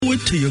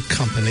forward to your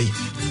company.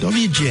 Do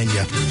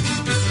widzenia.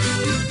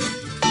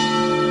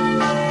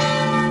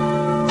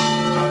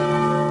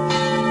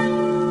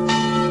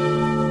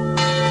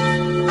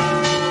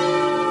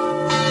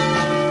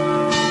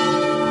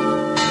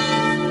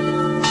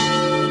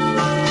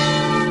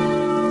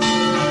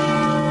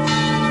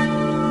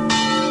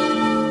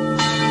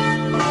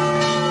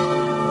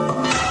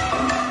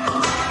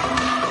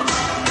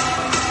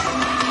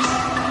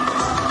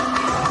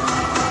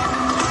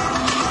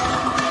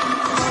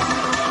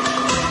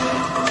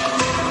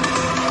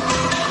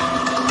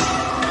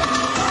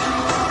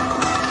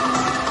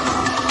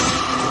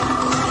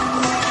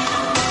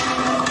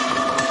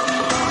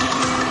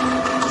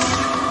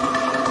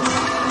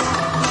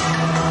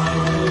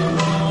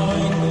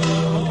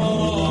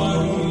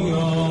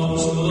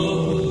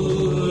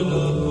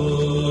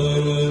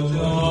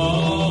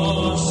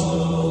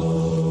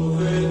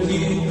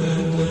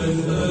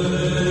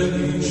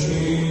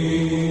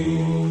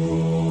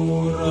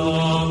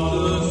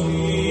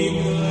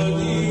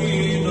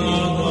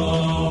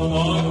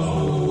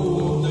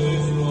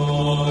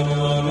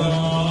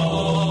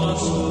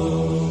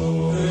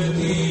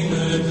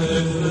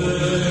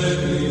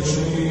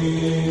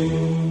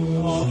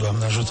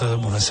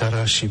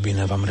 Și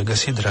bine v-am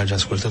regăsit, dragi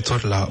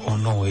ascultători, la o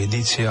nouă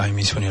ediție a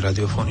emisiunii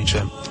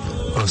radiofonice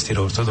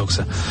Rostirea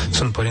Ortodoxă.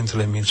 Sunt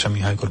părintele Mircea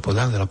Mihai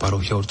Corpodan de la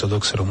Parohia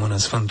Ortodoxă Română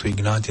Sfântul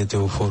Ignatie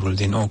Teoforul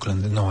din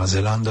Auckland, Noua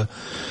Zeelandă,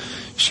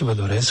 și vă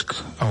doresc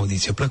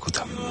audiție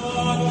plăcută.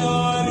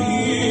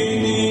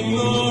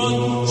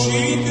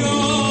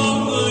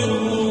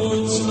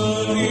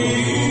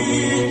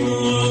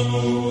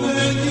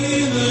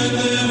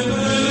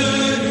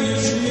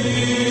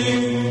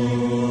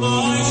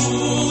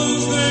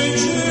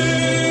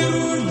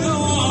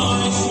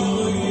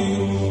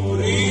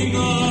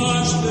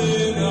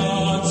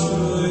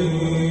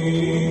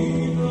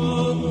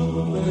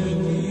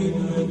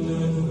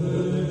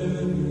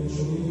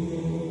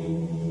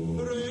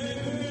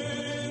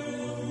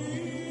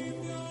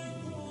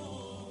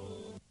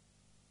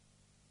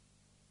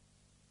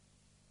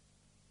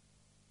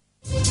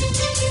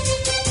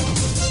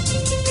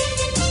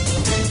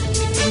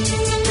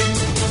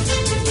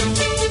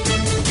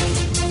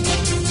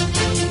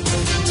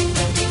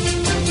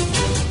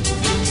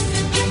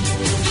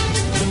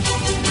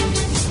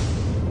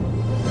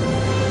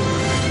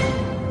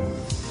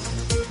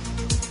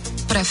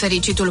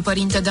 Fericitul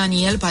Părinte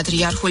Daniel,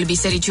 Patriarhul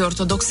Bisericii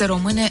Ortodoxe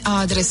Române, a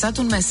adresat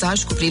un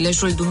mesaj cu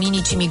prilejul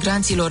Duminicii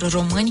Migranților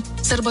Români,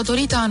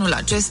 sărbătorită anul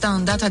acesta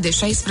în data de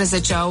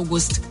 16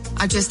 august.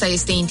 Acesta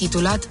este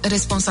intitulat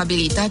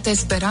Responsabilitate,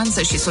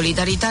 speranță și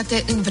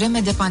solidaritate în vreme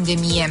de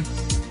pandemie.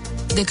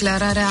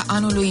 Declararea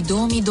anului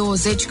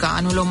 2020 ca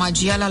anul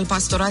omagial al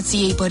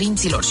pastorației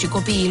părinților și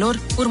copiilor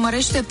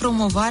urmărește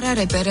promovarea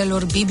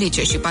reperelor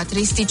biblice și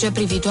patristice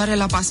privitoare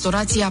la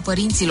pastorația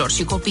părinților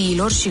și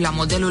copiilor și la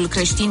modelul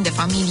creștin de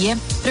familie,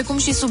 precum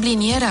și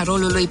sublinierea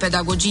rolului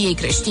pedagogiei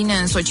creștine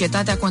în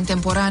societatea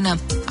contemporană,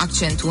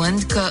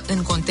 accentuând că,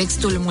 în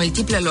contextul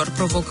multiplelor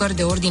provocări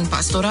de ordin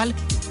pastoral,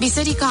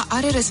 Biserica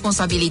are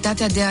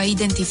responsabilitatea de a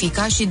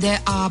identifica și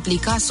de a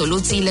aplica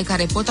soluțiile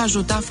care pot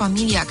ajuta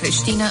familia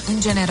creștină în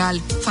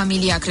general.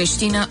 Familia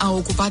creștină a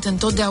ocupat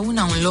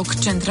întotdeauna un loc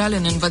central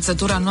în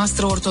învățătura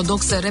noastră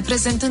ortodoxă,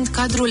 reprezentând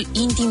cadrul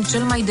intim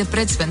cel mai de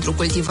preț pentru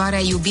cultivarea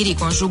iubirii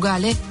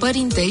conjugale,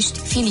 părintești,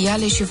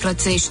 filiale și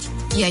frățești.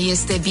 Ea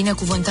este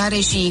binecuvântare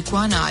și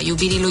icoana a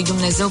iubirii lui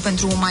Dumnezeu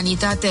pentru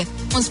umanitate,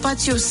 un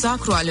spațiu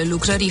sacru al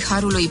lucrării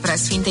Harului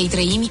Preasfintei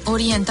Treimi,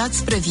 orientat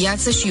spre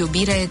viață și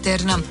iubire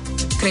eternă.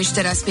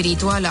 Creșterea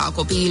spirituală a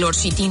copiilor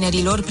și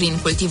tinerilor prin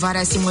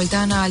cultivarea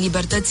simultană a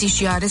libertății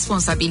și a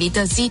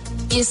responsabilității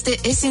este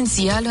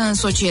esențială în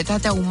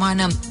societatea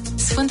umană.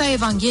 Sfânta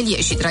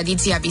Evanghelie și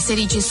tradiția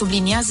bisericii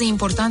subliniază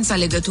importanța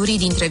legăturii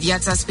dintre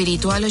viața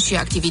spirituală și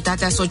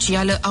activitatea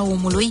socială a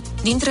omului,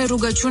 dintre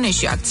rugăciune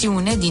și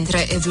acțiune,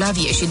 dintre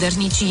evlavie și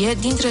dărnicie,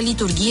 dintre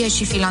liturghie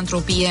și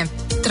filantropie.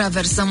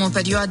 Traversăm o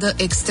perioadă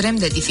extrem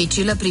de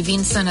dificilă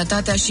privind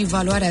sănătatea și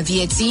valoarea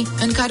vieții,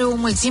 în care o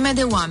mulțime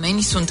de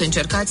oameni sunt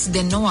încercați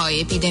de noua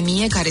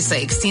epidemie care s-a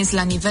extins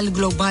la nivel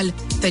global,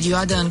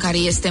 perioadă în care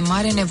este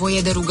mare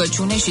nevoie de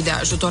rugăciune și de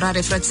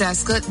ajutorare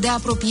frățească, de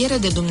apropiere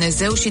de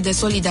Dumnezeu și de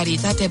solidaritate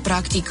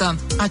practică.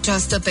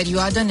 Această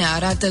perioadă ne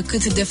arată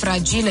cât de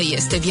fragilă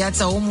este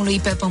viața omului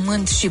pe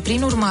pământ și,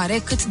 prin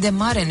urmare, cât de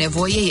mare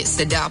nevoie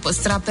este de a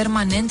păstra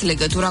permanent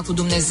legătura cu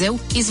Dumnezeu,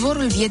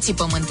 izvorul vieții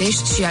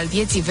pământești și al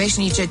vieții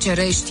veșnice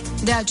cerești.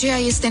 De aceea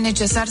este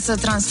necesar să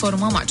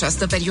transformăm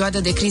această perioadă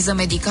de criză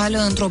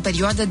medicală într-o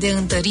perioadă de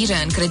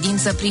întărire în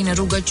credință prin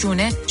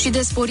rugăciune și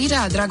de sporire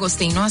a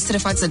dragostei noastre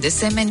față de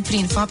semeni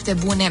prin fapte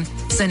bune.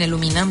 Să ne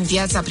luminăm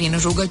viața prin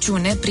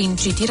rugăciune, prin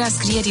citirea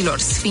scrierilor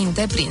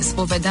sfinte, prin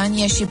spovedanie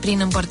prietenie și prin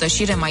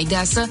împărtășire mai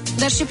deasă,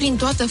 dar și prin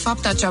toată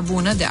fapta cea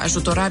bună de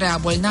ajutorare a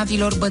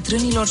bolnavilor,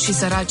 bătrânilor și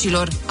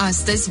săracilor.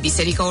 Astăzi,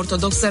 Biserica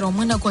Ortodoxă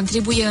Română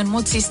contribuie în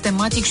mod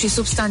sistematic și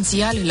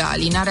substanțial la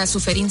alinarea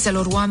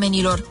suferințelor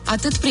oamenilor,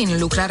 atât prin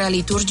lucrarea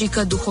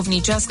liturgică,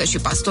 duhovnicească și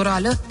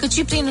pastorală, cât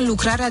și prin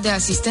lucrarea de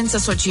asistență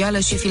socială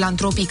și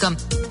filantropică.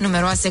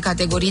 Numeroase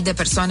categorii de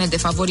persoane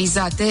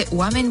defavorizate,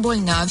 oameni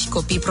bolnavi,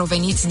 copii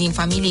proveniți din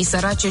familii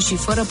sărace și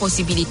fără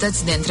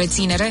posibilități de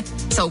întreținere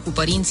sau cu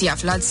părinții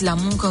aflați la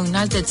muncă în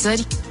alte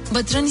țări,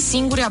 bătrâni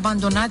singuri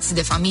abandonați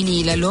de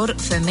familiile lor,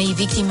 femei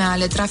victime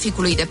ale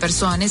traficului de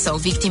persoane sau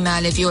victime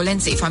ale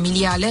violenței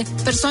familiale,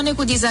 persoane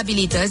cu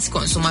dizabilități,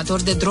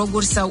 consumatori de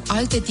droguri sau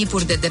alte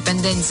tipuri de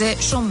dependențe,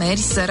 șomeri,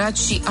 săraci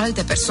și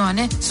alte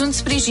persoane sunt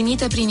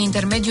sprijinite prin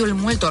intermediul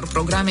multor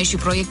programe și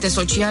proiecte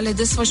sociale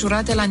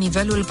desfășurate la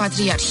nivelul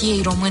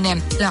Patriarhiei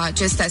Române. La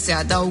acestea se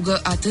adaugă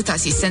atât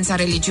asistența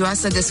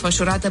religioasă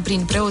desfășurată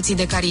prin preoții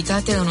de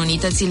caritate în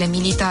unitățile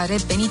militare,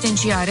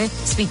 penitenciare,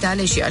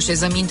 spitale și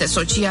așezăminte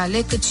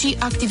sociale, cât și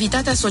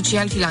activitatea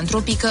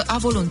social-filantropică a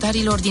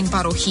voluntarilor din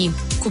parohii.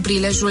 Cu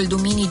prilejul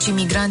Duminicii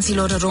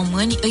Migranților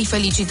Români, îi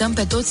felicităm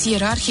pe toți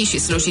ierarhii și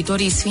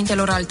slujitorii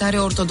Sfintelor Altare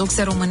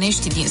Ortodoxe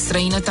Românești din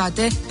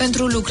străinătate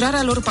pentru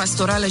lucrarea lor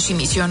pastorală și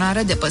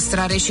misionară de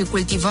păstrare și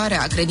cultivare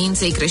a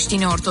credinței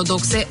creștine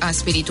ortodoxe, a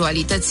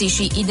spiritualității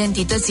și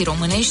identității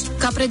românești,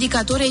 ca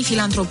predicatori ai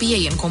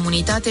filantropiei în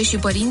comunitate și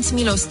părinți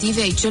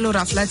milostivi ai celor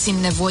aflați în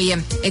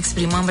nevoie.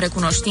 Exprimăm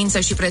recunoștință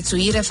și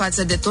prețuire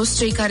față de toți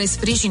cei care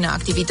sprijină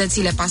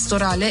activitățile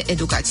pastorale,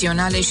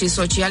 educaționale și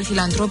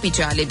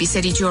social-filantropice ale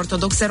Bisericii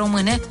Ortodoxe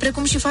Române,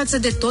 precum și față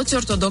de toți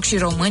ortodoxi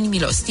români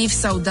milostivi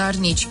sau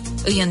darnici.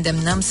 Îi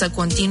îndemnăm să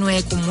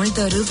continue cu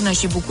multă râvnă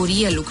și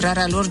bucurie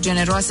lucrarea lor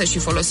generoasă și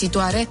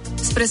folositoare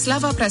spre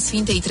slava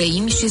Preasfintei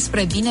Treimi și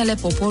spre binele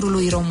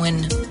poporului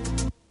român.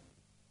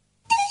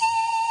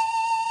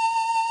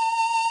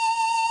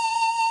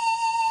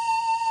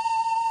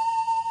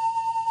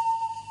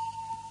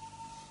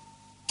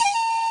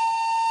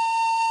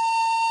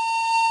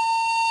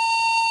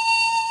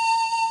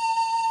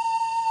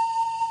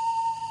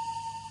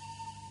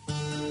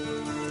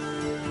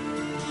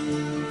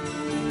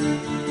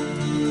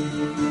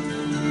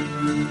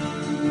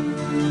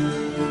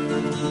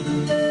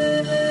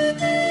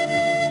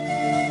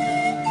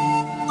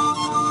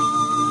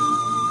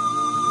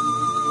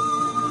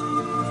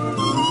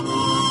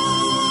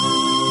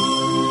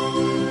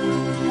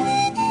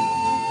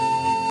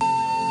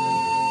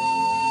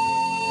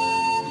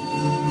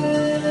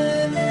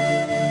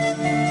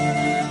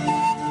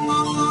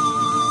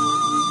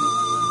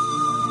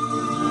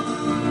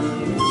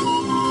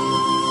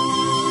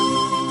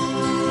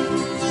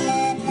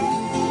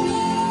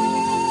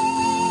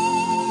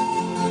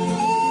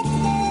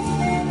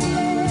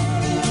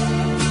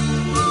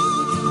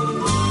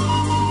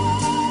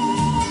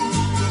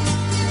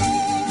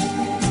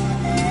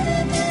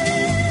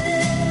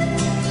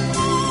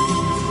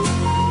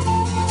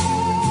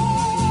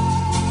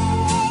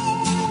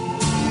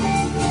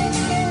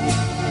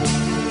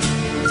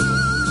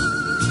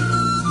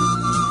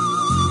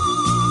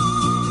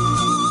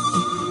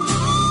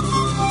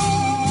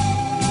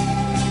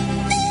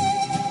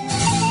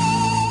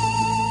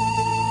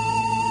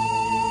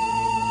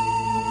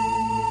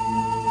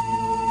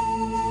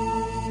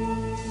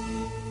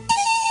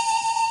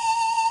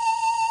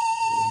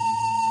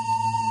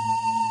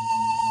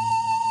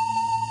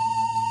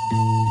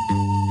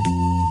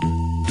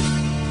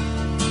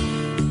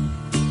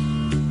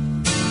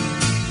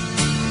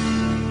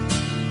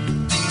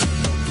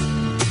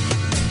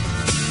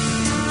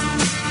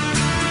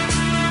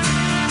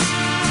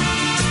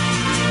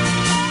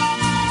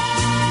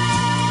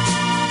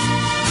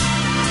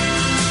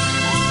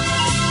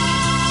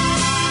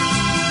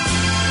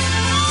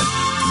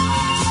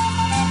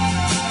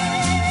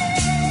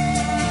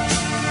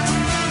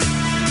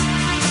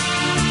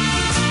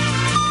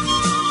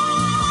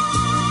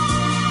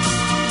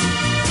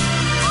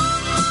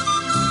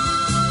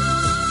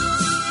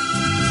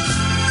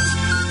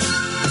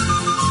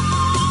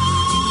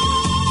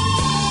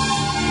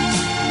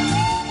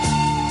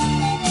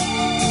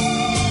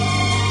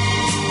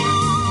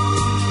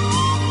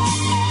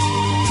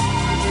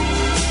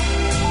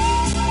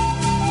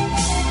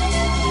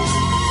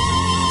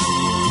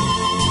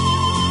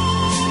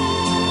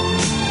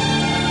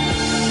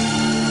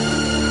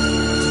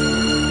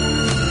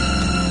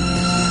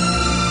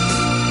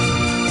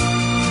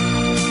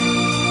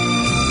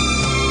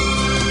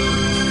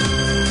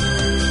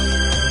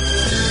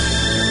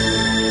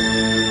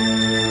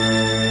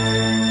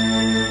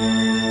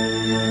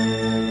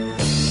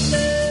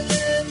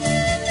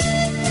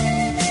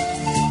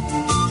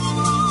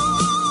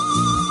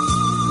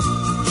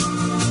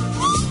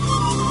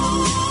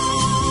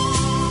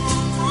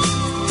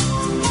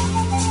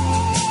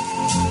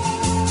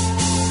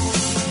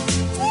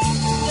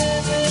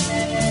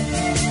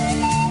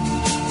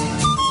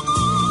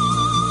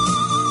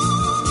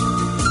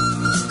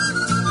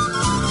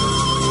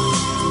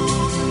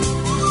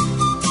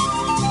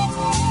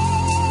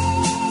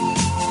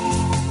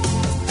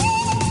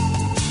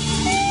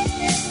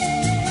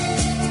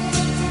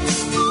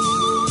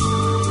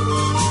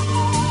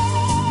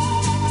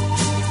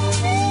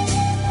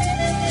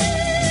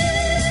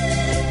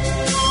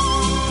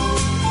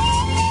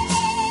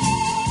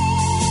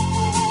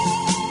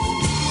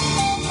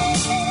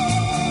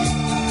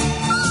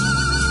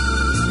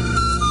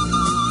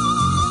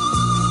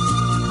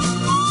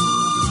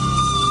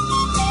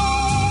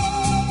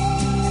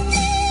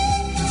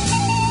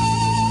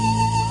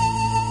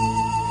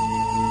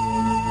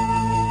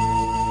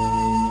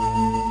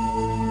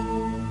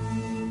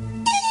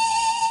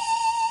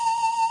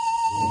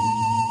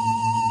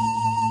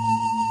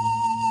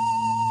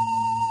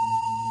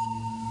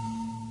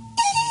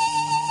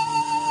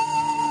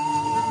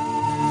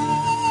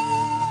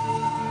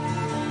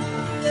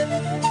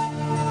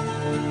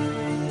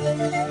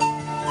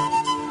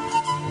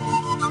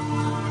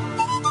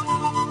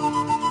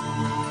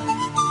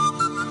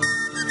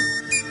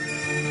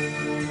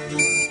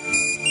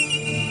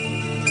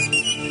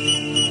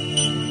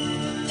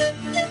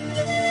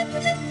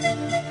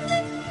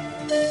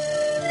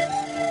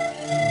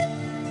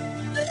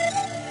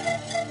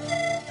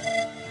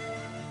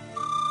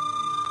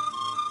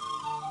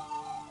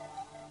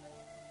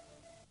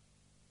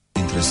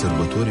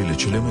 sărbătorile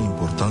cele mai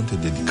importante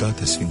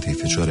dedicate Sfintei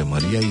Fecioare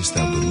Maria este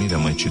adormirea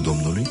Maicii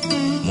Domnului,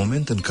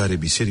 moment în care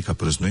biserica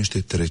prăznuiește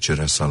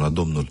trecerea sa la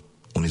Domnul.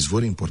 Un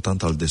izvor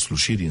important al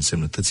deslușirii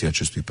însemnătății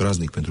acestui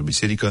praznic pentru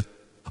biserică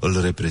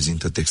îl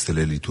reprezintă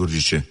textele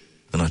liturgice.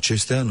 În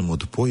acestea, în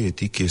mod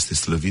poetic, este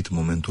slăvit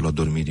momentul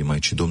adormirii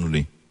Maicii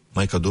Domnului.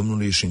 Maica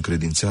Domnului își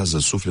încredințează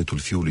sufletul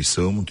Fiului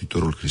Său,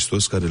 Mântuitorul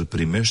Hristos, care îl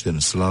primește în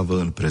slavă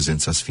în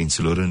prezența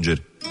Sfinților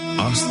Îngeri.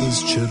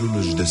 Astăzi cerul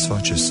își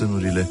desface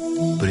sânurile,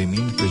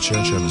 primind pe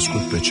ceea ce a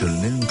născut pe cel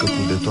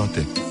neîncăput de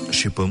toate,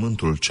 și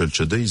pământul, cel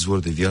ce dă izvor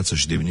de viață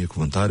și de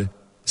binecuvântare,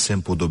 se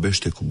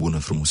împodobește cu bună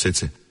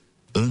frumusețe.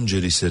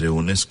 Îngerii se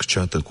reunesc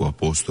ceată cu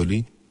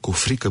apostolii, cu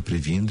frică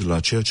privind la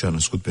ceea ce a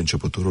născut pe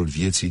începătorul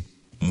vieții,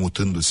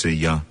 mutându-se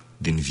ea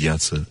din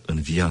viață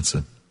în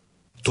viață.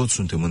 Toți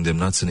suntem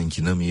îndemnați să ne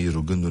închinăm ei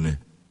rugându-ne: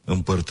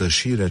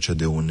 împărtășirea cea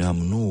de un neam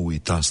nu o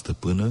uita,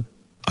 stăpână,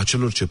 a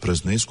celor ce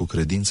prăznuiesc cu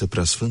credință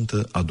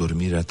preasfântă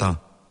adormirea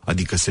ta,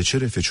 adică se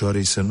cere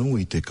Fecioarei să nu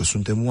uite că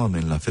suntem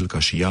oameni la fel ca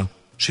și ea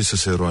și să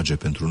se roage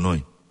pentru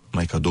noi.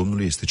 Maica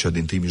Domnului este cea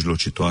dintâi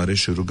mijlocitoare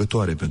și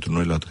rugătoare pentru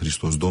noi la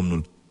Hristos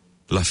Domnul.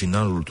 La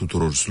finalul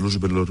tuturor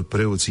slujbelor,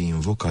 preoții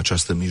invocă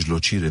această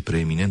mijlocire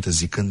preeminentă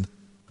zicând: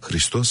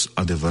 Hristos,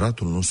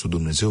 adevăratul nostru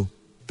Dumnezeu,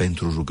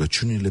 pentru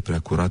rugăciunile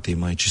preacuratei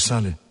Maicii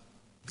sale.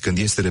 Când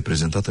este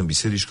reprezentată în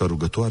biserici ca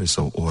rugătoare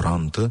sau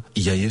orantă,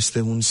 ea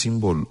este un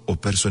simbol, o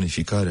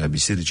personificare a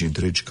bisericii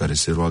întregi care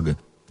se roagă.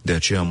 De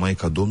aceea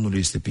Maica Domnului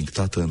este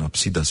pictată în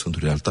absida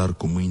Sfântului Altar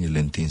cu mâinile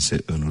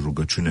întinse în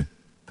rugăciune.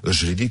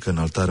 Își ridică în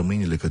altar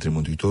mâinile către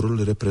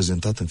Mântuitorul,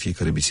 reprezentat în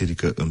fiecare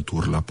biserică în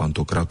tur la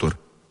Pantocrator.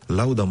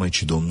 Lauda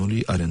Maicii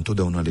Domnului are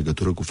întotdeauna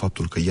legătură cu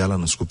faptul că ea l-a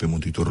născut pe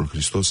Mântuitorul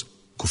Hristos,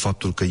 cu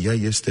faptul că ea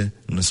este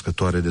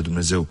născătoare de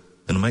Dumnezeu.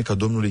 În Maica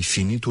Domnului,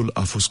 finitul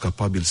a fost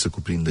capabil să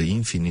cuprindă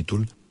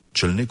infinitul,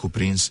 cel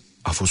necuprins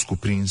a fost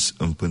cuprins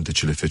în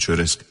pântecele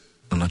fecioresc.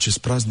 În acest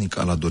praznic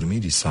al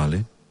adormirii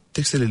sale,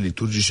 textele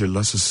liturgice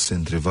lasă să se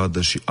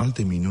întrevadă și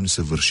alte minuni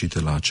săvârșite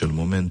la acel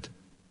moment.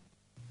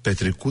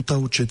 Petrecut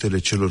au cetele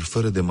celor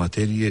fără de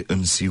materie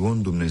în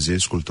Sion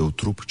dumnezeescul tău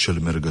trup cel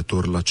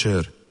mergător la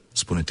cer,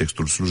 spune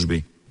textul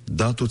slujbei.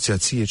 Dat-o ți-a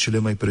ție cele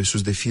mai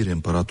presus de fire,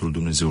 împăratul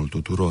Dumnezeul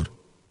tuturor,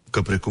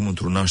 că precum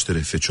într-o naștere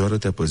fecioară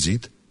te-a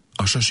păzit,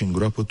 așa și în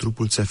groapă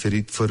trupul ți-a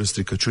ferit fără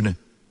stricăciune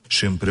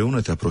și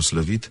împreună te-a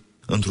proslăvit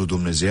într-o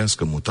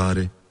dumnezeiască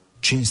mutare,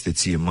 cinste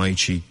ție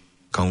Maicii,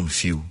 ca un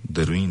fiu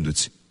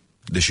dăruindu-ți.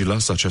 Deși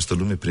lasă această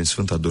lume prin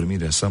sfânta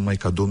dormirea sa,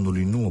 Maica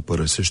Domnului nu o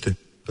părăsește,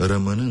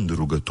 rămânând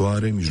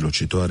rugătoare,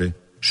 mijlocitoare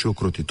și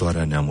ocrotitoare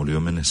a neamului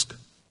omenesc.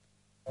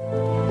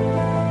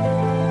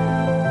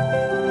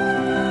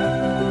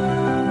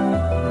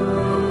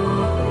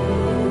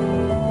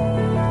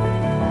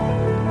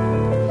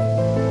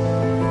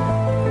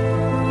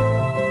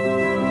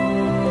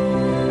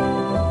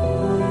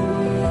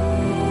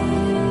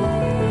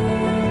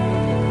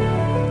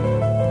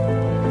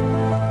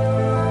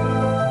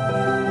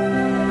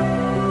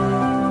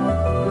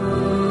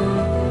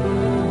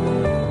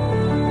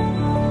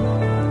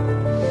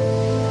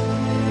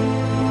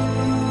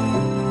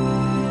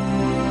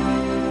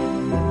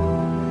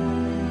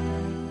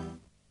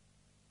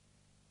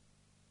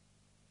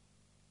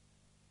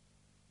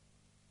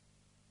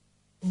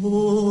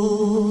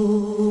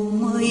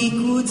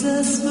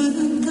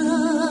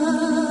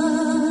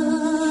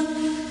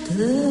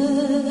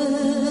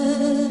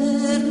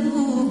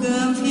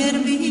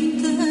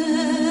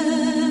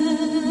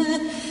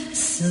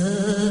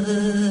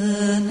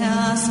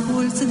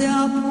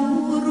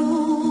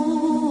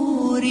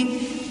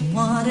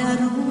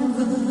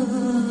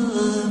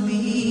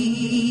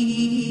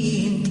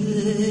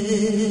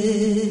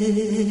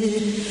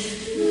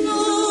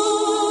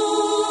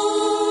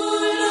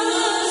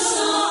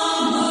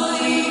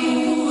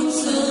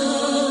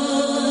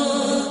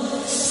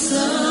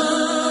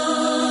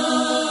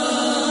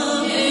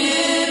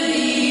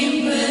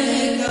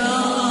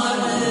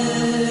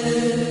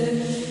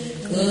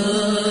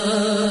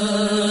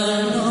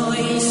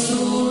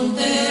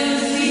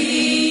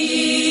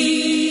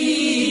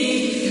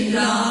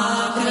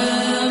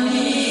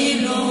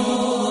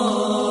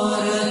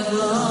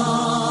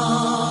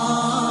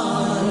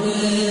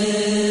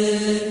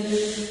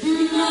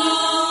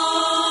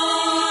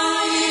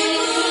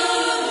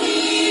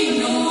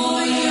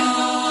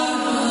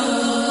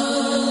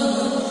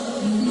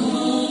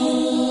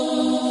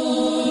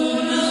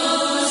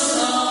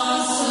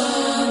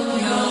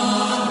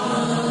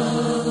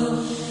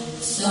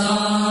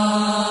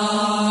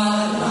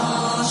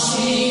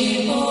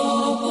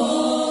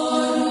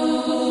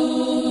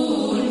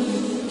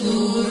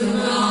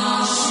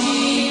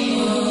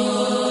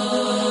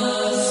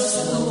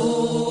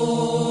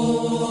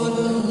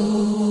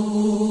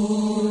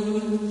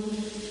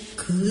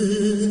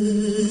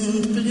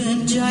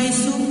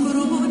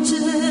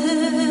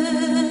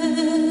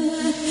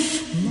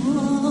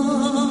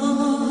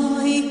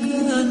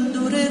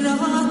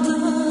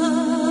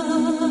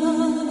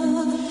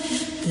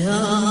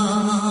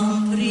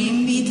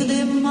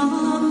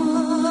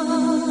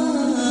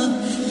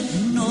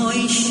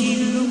 și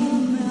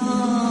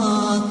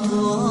lumea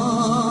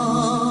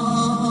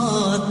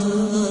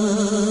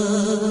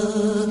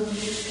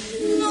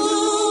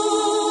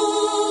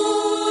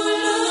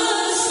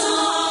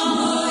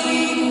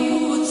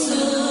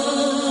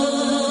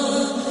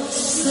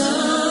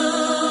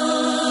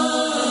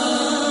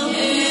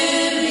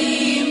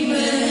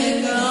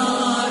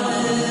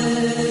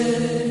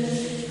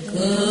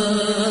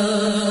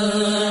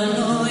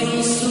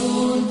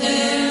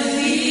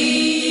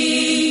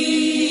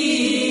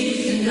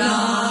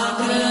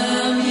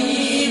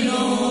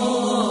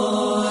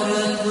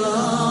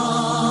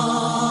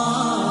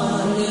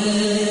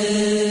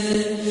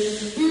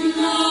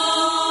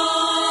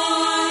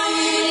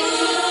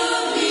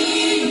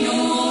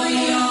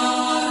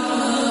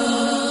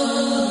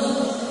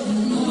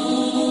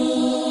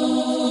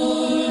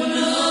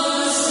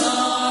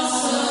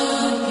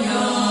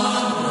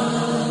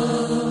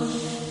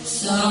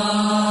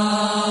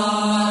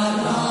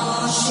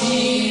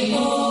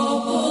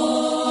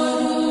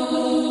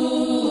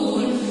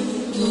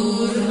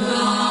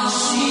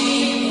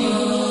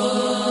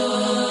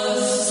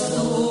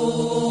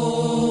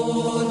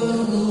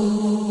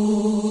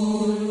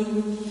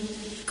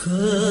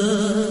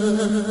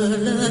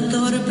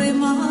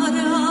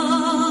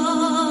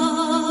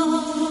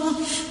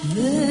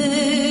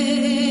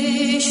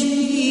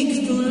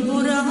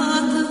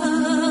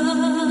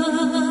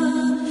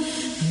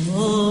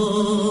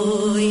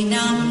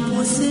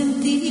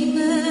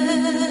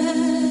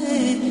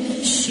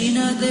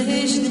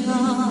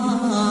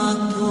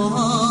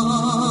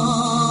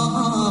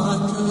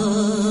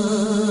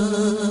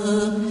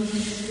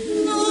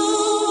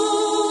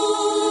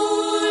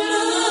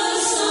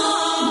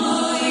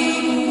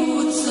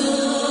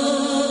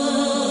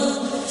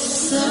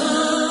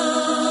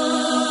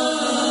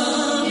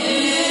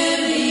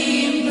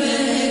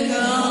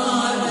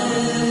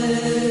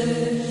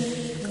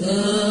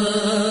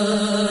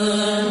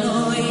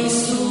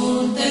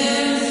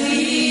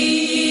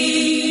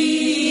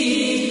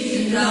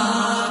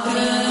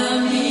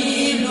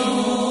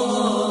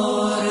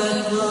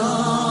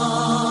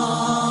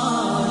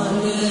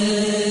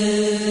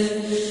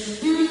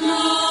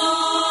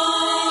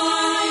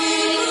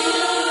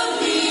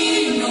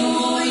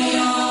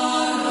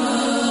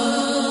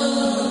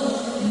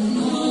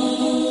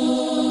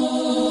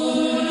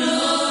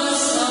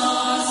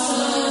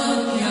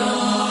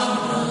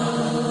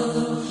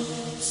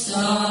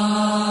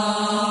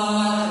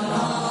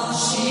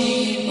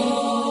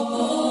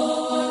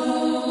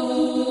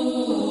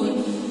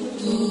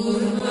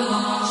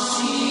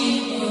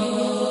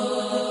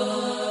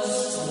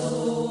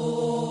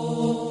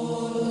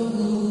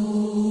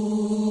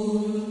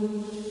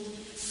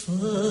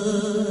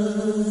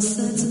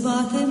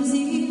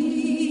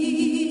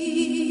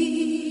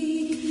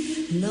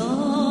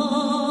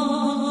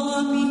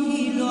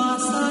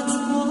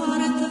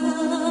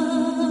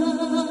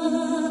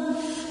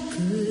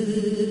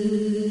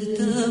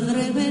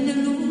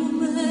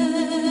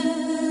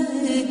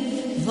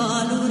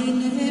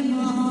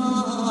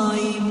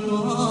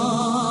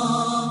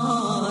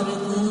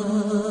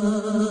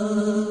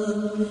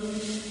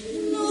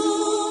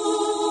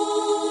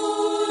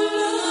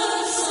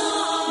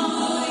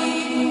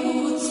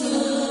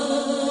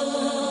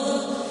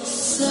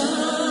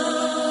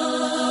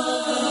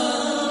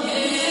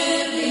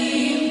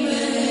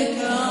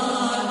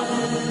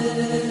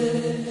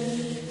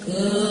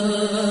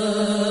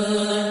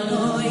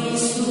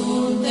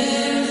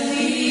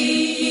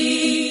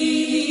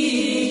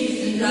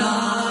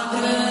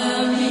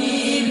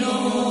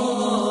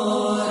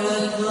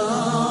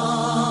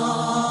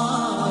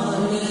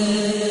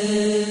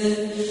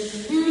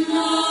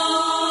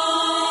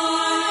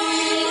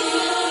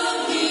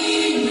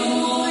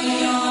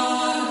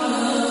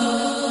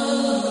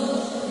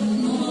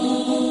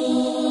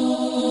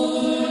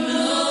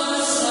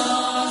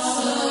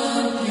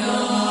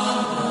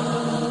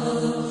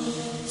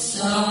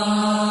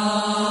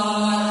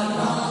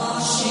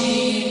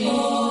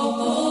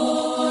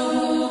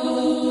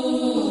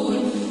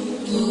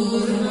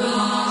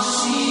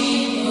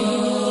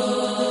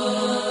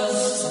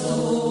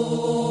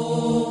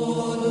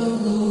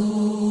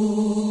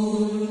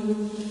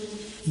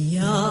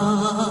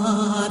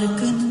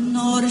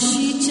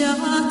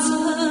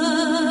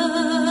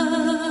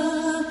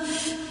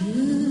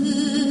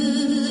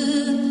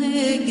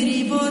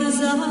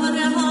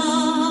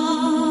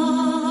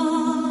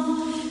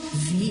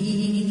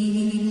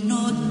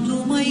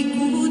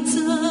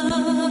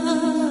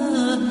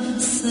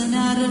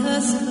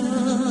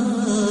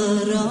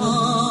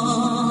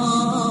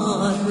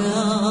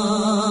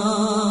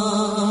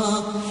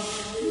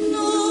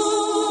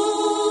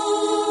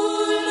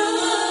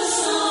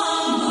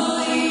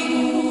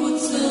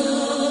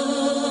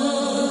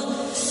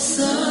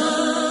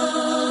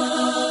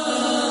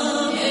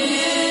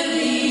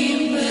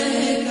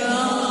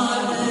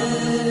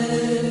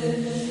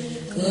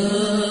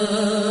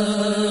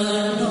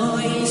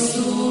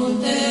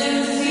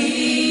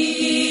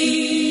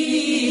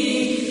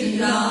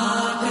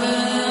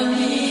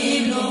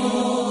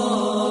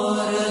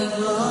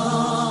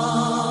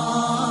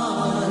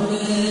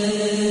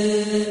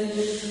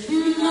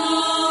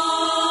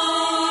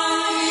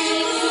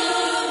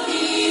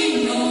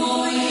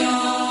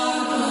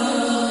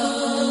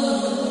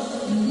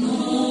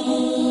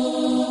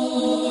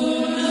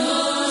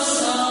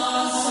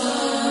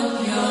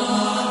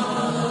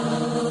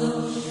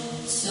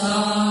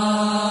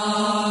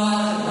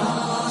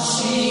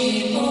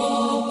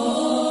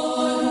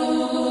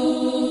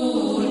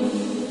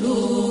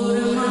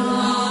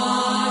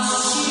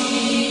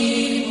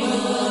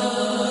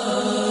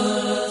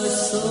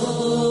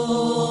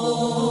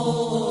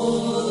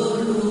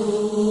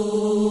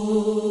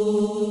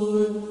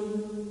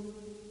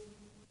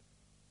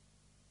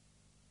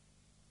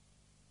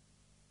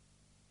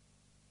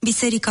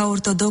Biserica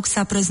Ortodoxă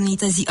a prăznuit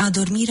zi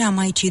adormirea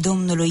Maicii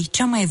Domnului,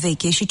 cea mai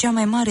veche și cea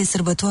mai mare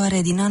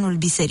sărbătoare din anul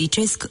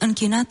bisericesc,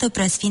 închinată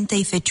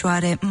Preasfintei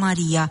Fecioare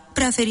Maria.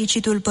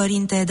 Preafericitul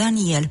Părinte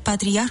Daniel,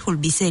 Patriarhul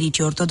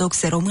Bisericii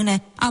Ortodoxe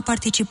Române, a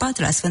participat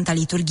la Sfânta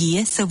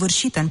Liturghie,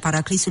 săvârșită în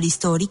paraclisul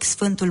istoric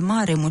Sfântul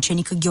Mare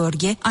Mucenic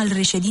Gheorghe al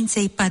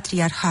reședinței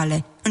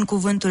patriarhale. În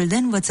cuvântul de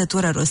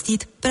învățătură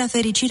rostit,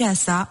 preafericirea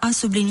sa a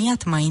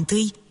subliniat mai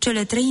întâi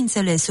cele 3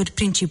 înțelesuri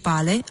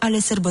principale ale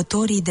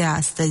sărbătorii de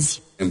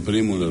astăzi. În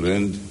primul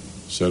rând,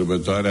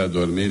 sărbătoarea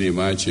adormirii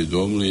Maicii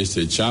Domnului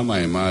este cea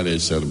mai mare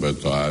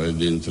sărbătoare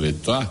dintre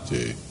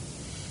toate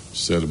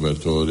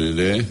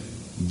sărbătorile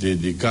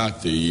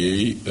dedicate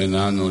ei în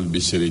anul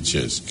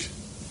bisericesc.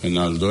 În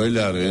al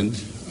doilea rând,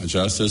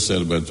 această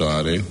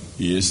sărbătoare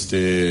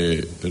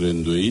este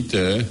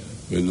rânduită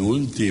în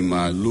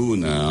ultima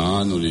lună a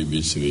anului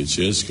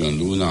bisericesc, în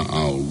luna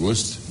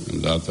august,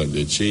 în data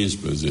de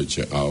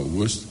 15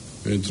 august,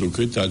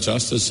 întrucât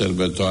această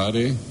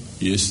sărbătoare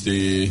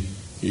este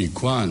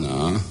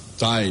icoana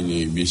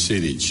tainei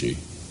bisericii,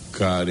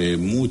 care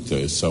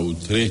mută sau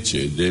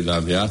trece de la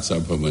viața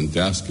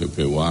pământească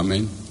pe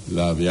oameni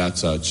la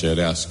viața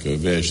cerească,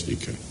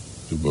 veșnică.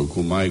 După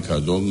cum Maica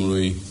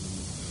Domnului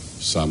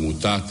s-a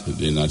mutat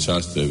din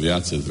această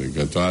viață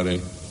trecătoare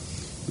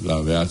la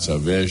viața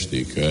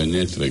veșnică,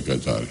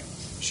 netrecătoare.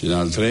 Și în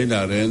al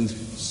treilea rând,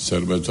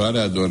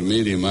 sărbătoarea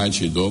adormirii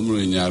Maicii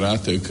Domnului ne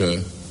arată că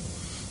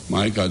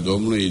Maica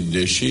Domnului,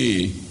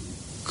 deși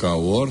ca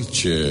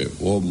orice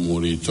om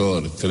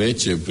muritor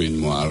trece prin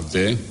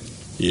moarte,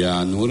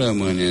 ea nu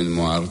rămâne în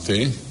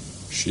moarte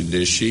și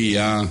deși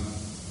ea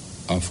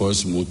a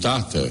fost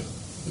mutată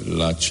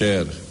la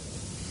cer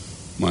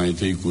mai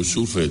întâi cu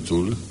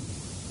sufletul,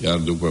 iar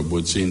după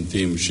puțin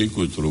timp și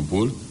cu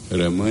trupul,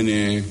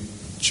 rămâne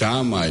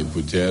cea mai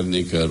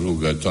puternică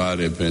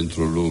rugătoare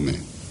pentru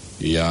lume.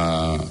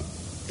 Ea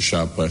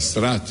și-a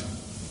păstrat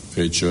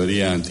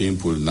fecioria în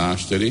timpul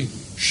nașterii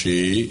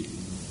și,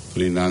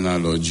 prin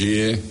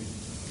analogie,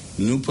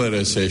 nu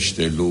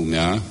părăsește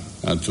lumea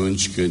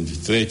atunci când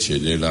trece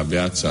de la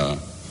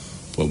viața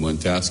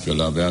pământească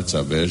la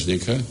viața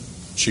veșnică,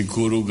 ci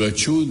cu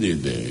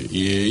rugăciunile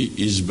ei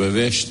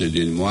izbăvește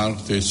din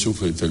moarte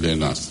sufletele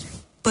noastre.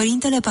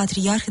 Părintele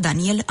Patriarh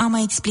Daniel a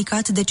mai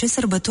explicat de ce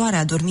sărbătoarea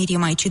adormirii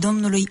Maicii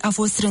Domnului a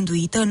fost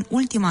rânduită în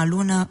ultima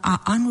lună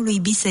a anului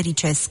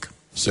bisericesc.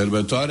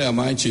 Sărbătoarea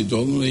Maicii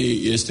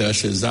Domnului este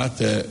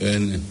așezată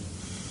în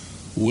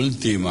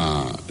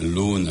ultima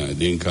lună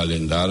din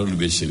calendarul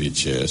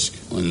bisericesc,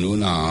 în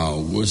luna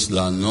august,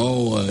 la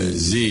 9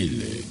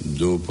 zile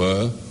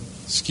după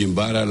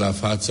schimbarea la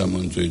fața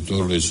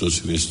Mântuitorului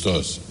Iisus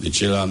Hristos. De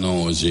ce la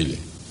 9 zile?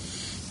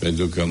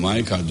 Pentru că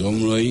Maica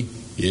Domnului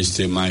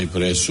este mai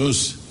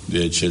presus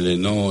de cele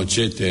 9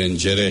 cete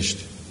îngerești.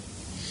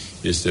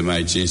 Este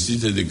mai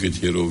cinstită decât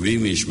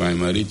cheruvimii și mai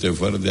mărită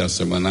fără de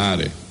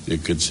asemănare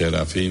decât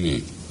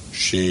serafimii.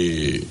 Și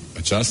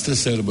această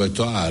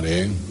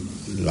sărbătoare,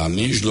 la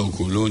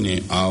mijlocul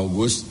lunii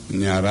august,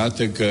 ne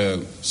arată că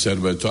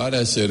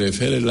sărbătoarea se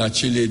referă la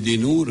cele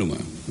din urmă,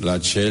 la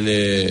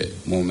cele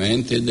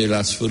momente de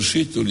la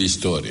sfârșitul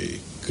istoriei,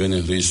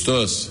 când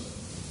Hristos,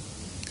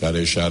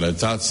 care și-a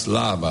arătat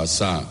slava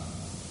sa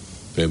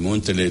pe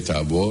muntele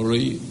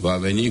Taborului, va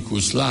veni cu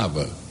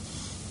slavă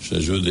și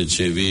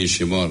judece vii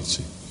și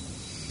morții.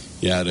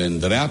 Iar în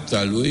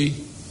dreapta lui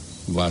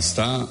va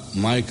sta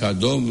Maica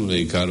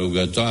Domnului ca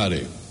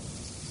rugătoare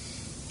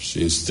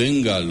și în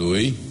stânga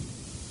lui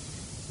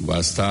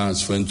va sta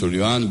Sfântul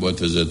Ioan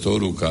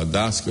Botezătorul ca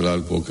dascăl al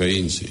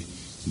pocăinței.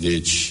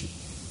 Deci,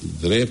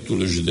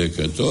 dreptul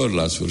judecător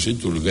la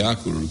sfârșitul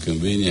veacului, când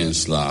vine în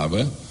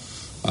slavă,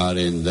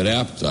 are în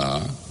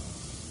dreapta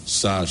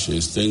sa și în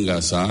stânga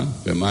sa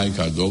pe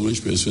Maica Domnului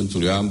și pe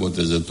Sfântul Ioan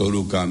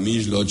Botezătorul ca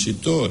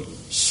mijlocitor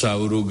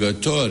sau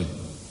rugători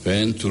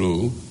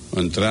pentru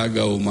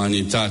întreaga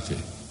umanitate,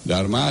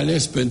 dar mai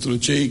ales pentru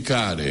cei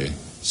care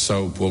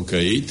s-au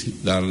pocăit,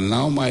 dar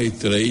n-au mai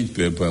trăit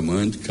pe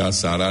pământ, ca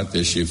să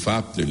arate și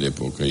faptele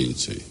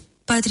pocăinței.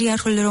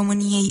 Patriarhul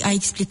României a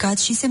explicat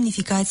și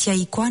semnificația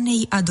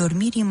icoanei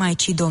adormirii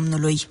Maicii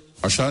Domnului.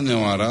 Așa ne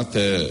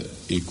arată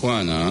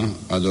icoana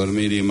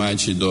adormirii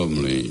Maicii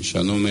Domnului, și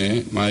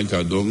anume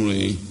Maica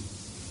Domnului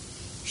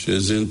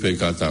șezând pe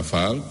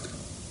catafalc,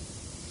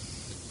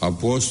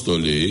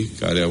 apostolii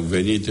care au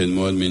venit în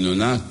mod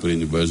minunat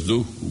prin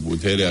văzduh cu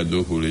puterea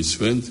Duhului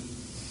Sfânt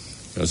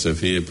ca să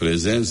fie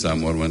prezenți la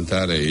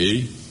mormântarea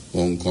ei,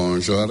 o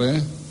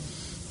înconjoară,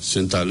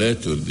 sunt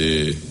alături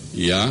de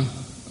ea.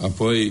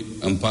 Apoi,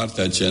 în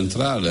partea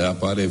centrală,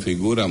 apare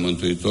figura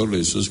Mântuitorului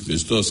Iisus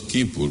Hristos,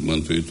 chipul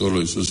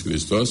Mântuitorului Iisus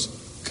Hristos,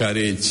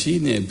 care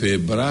ține pe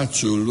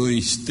brațul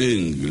lui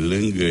stâng,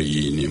 lângă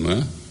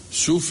inimă,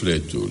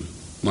 sufletul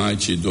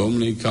Maicii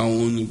Domnului ca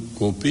un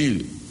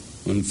copil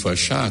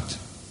înfășat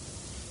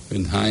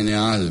în haine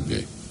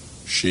albe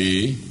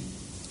și,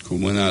 cu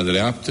mâna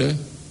dreaptă,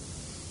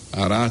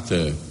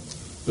 arată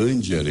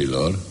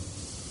îngerilor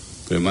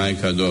pe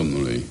Maica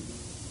Domnului.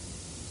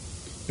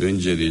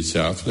 Îngerii se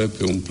află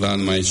pe un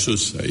plan mai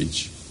sus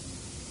aici.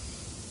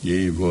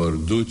 Ei vor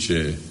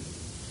duce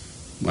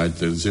mai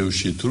târziu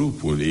și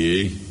trupul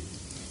ei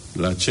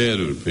la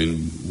cerul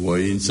prin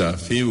voința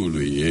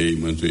Fiului ei,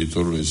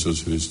 Mântuitorului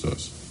Iisus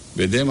Hristos.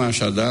 Vedem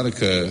așadar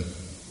că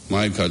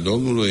Maica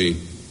Domnului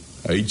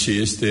aici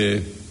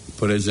este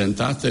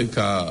prezentată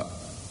ca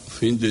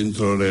fiind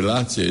într-o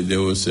relație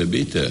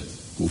deosebită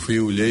cu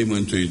Fiul ei,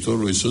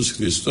 Mântuitorul Iisus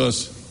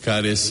Hristos,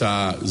 care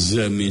s-a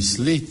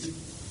zămislit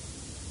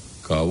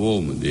ca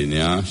om din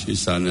ea și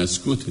s-a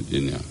născut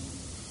din ea.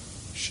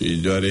 Și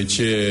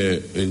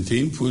deoarece în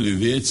timpul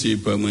vieții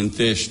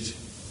pământești,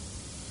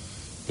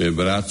 pe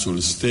brațul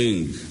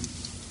stâng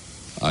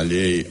al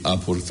ei a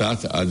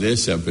purtat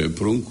adesea pe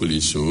pruncul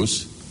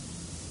Iisus,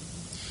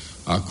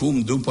 acum,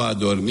 după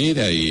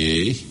adormirea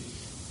ei,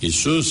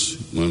 Iisus,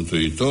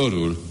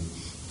 Mântuitorul,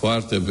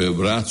 poartă pe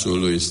brațul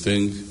lui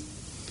stâng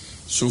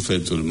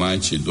sufletul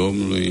Maicii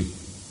Domnului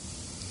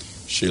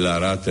și îl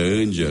arată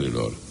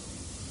îngerilor.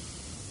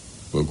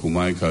 După cum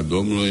Maica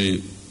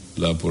Domnului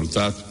l-a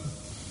purtat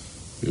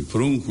pe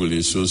pruncul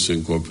Iisus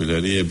în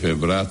copilărie pe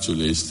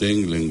brațul ei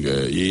stâng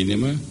lângă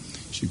inimă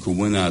și cu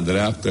mâna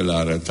dreaptă l-a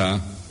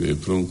arătat pe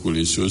pruncul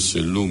Iisus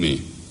în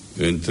lumii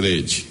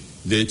întregi.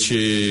 Deci,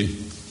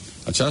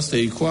 această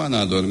icoană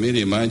a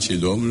dormirii Maicii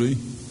Domnului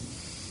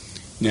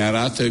ne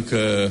arată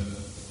că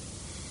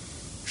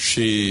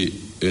și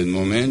în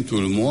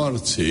momentul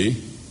morții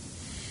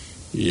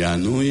ea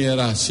nu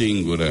era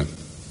singură,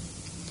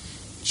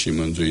 ci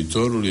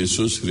Mântuitorul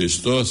Iisus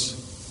Hristos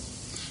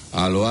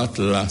a luat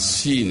la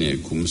sine,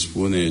 cum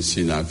spune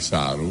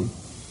sinaxarul,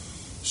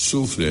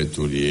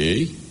 sufletul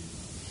ei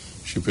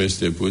și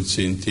peste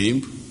puțin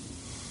timp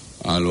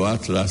a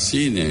luat la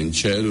sine în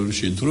ceruri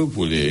și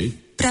trupul ei.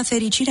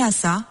 Preafericirea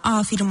sa a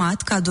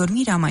afirmat că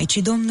adormirea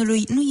Maicii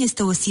Domnului nu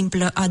este o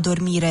simplă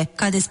adormire,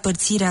 ca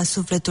despărțirea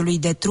sufletului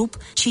de trup,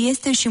 ci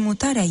este și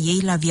mutarea ei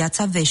la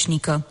viața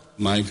veșnică.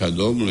 Maica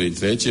Domnului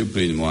trece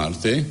prin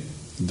moarte,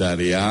 dar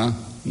ea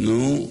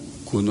nu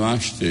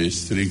cunoaște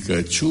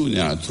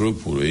stricăciunea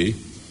trupului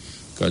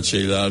ca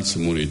ceilalți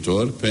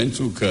muritori,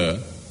 pentru că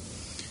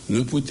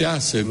nu putea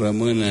să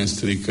rămână în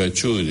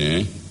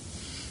stricăciune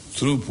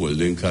trupul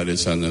din care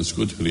s-a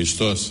născut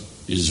Hristos,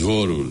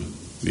 izvorul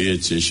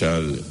vieții și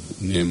al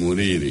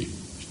nemuririi.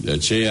 Și de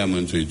aceea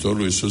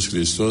Mântuitorul Iisus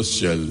Hristos,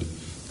 cel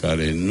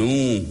care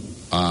nu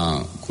a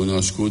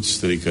cunoscut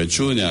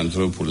stricăciunea în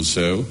trupul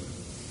său,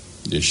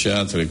 deși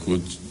a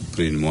trecut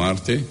prin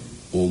moarte,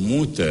 o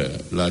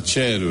mută la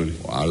ceruri,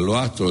 a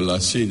luat-o la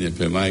sine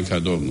pe Maica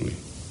Domnului.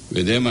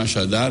 Vedem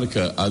așadar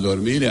că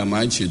adormirea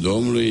Maicii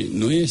Domnului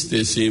nu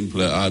este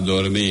simplă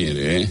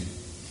adormire,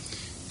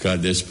 ca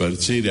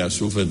despărțirea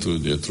sufletului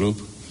de trup,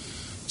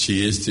 ci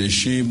este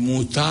și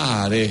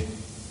mutare.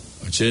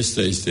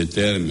 Acesta este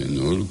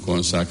termenul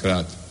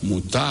consacrat.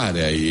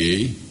 Mutarea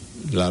ei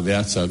la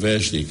viața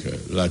veșnică,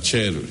 la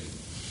ceruri.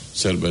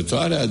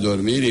 Sărbătoarea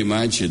adormirii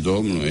Maicii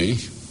Domnului,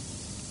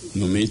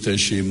 numită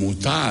și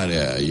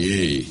mutarea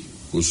ei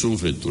cu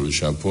sufletul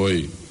și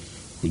apoi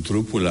cu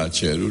trupul la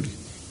ceruri,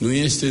 nu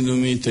este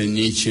numită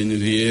nici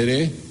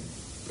înviere,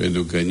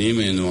 pentru că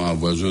nimeni nu a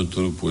văzut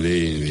trupul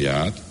ei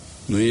înviat,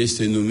 nu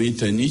este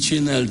numită nici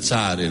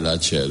înălțare la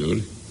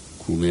ceruri,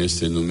 cum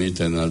este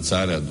numită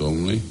înălțarea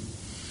Domnului,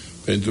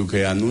 pentru că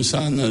ea nu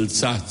s-a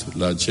înălțat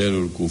la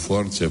ceruri cu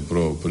forțe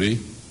proprii,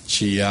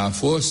 ci ea a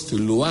fost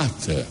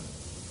luată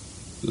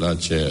la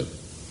cer.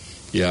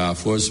 Ea a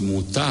fost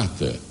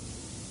mutată,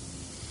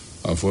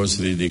 a fost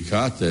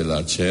ridicată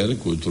la cer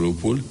cu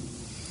trupul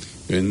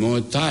în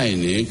mod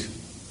tainic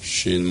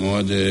și în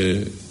mod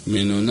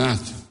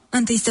minunat.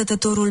 Întâi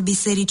stătătorul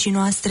bisericii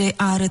noastre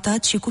a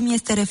arătat și cum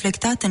este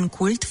reflectat în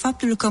cult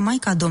faptul că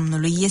Maica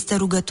Domnului este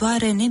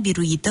rugătoare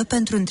nebiruită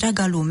pentru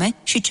întreaga lume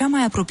și cea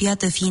mai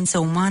apropiată ființă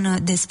umană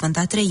de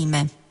Sfânta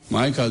Treime.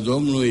 Maica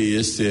Domnului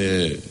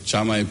este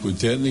cea mai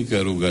puternică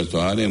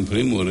rugătoare, în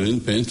primul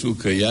rând, pentru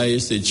că ea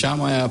este cea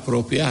mai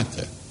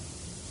apropiată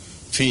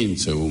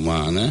ființă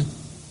umană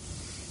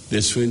de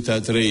Sfânta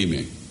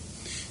Treime,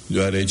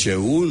 deoarece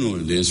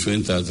unul din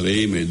Sfânta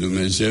Treime,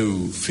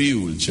 Dumnezeu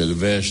Fiul cel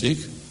Veșnic,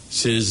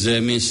 se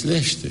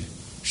zemislește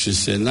și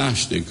se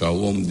naște ca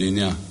om din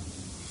ea.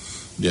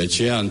 De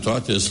aceea, în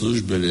toate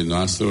slujbele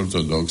noastre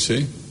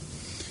ortodoxe,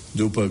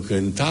 după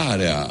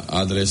cântarea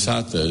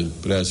adresată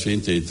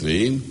Preasfintei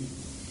Treimi,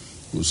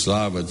 cu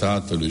slavă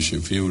Tatălui și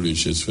Fiului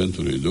și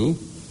Sfântului Duh,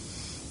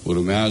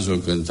 urmează o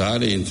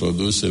cântare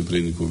introdusă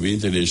prin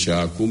cuvintele și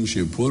acum și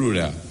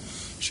pururea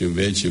și în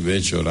vecii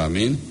vecilor,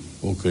 amin,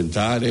 o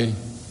cântare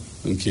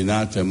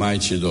închinată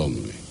Maicii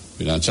Domnului.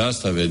 Prin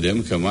aceasta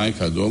vedem că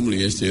Maica Domnului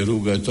este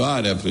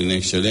rugătoarea prin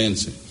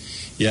excelență.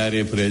 Ea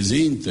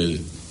reprezintă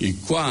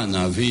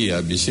icoana vie a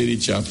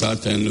bisericii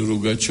aflată în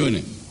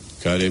rugăciune,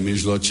 care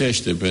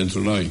mijlocește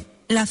pentru noi.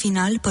 La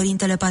final,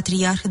 Părintele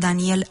Patriarh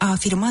Daniel a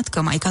afirmat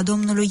că Maica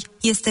Domnului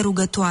este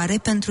rugătoare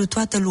pentru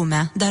toată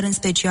lumea, dar în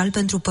special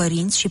pentru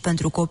părinți și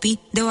pentru copii,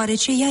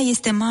 deoarece ea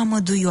este mamă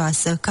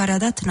duioasă, care a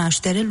dat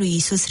naștere lui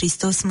Iisus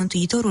Hristos,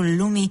 Mântuitorul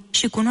lumii,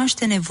 și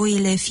cunoaște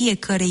nevoile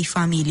fiecărei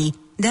familii.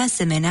 De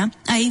asemenea,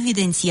 a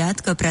evidențiat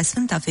că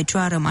Preasfânta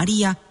Fecioară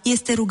Maria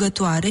este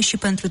rugătoare și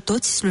pentru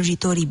toți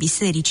slujitorii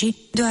bisericii,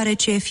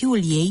 deoarece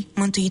Fiul ei,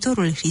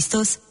 Mântuitorul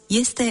Hristos,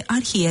 este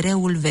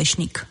arhiereul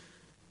veșnic.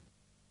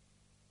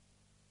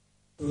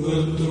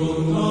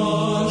 Într-o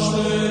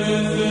naștere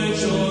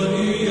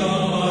fecioria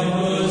ai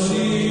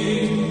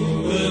păzit,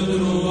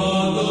 într-o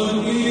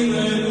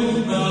adormire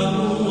lumea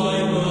nu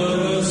ai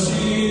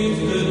părăsit,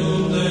 pe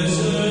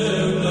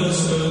Dumnezeu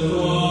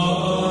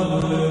născătoare.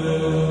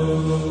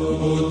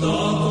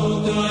 Mutatul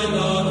te-ai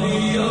la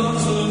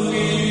viață,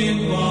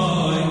 fiind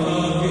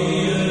Maica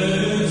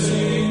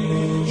vieții,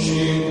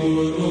 și cu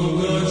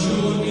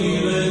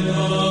rugăciunile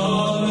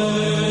tale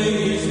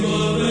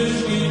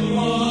izbăvești din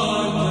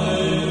moarte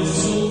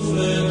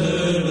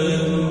sufletele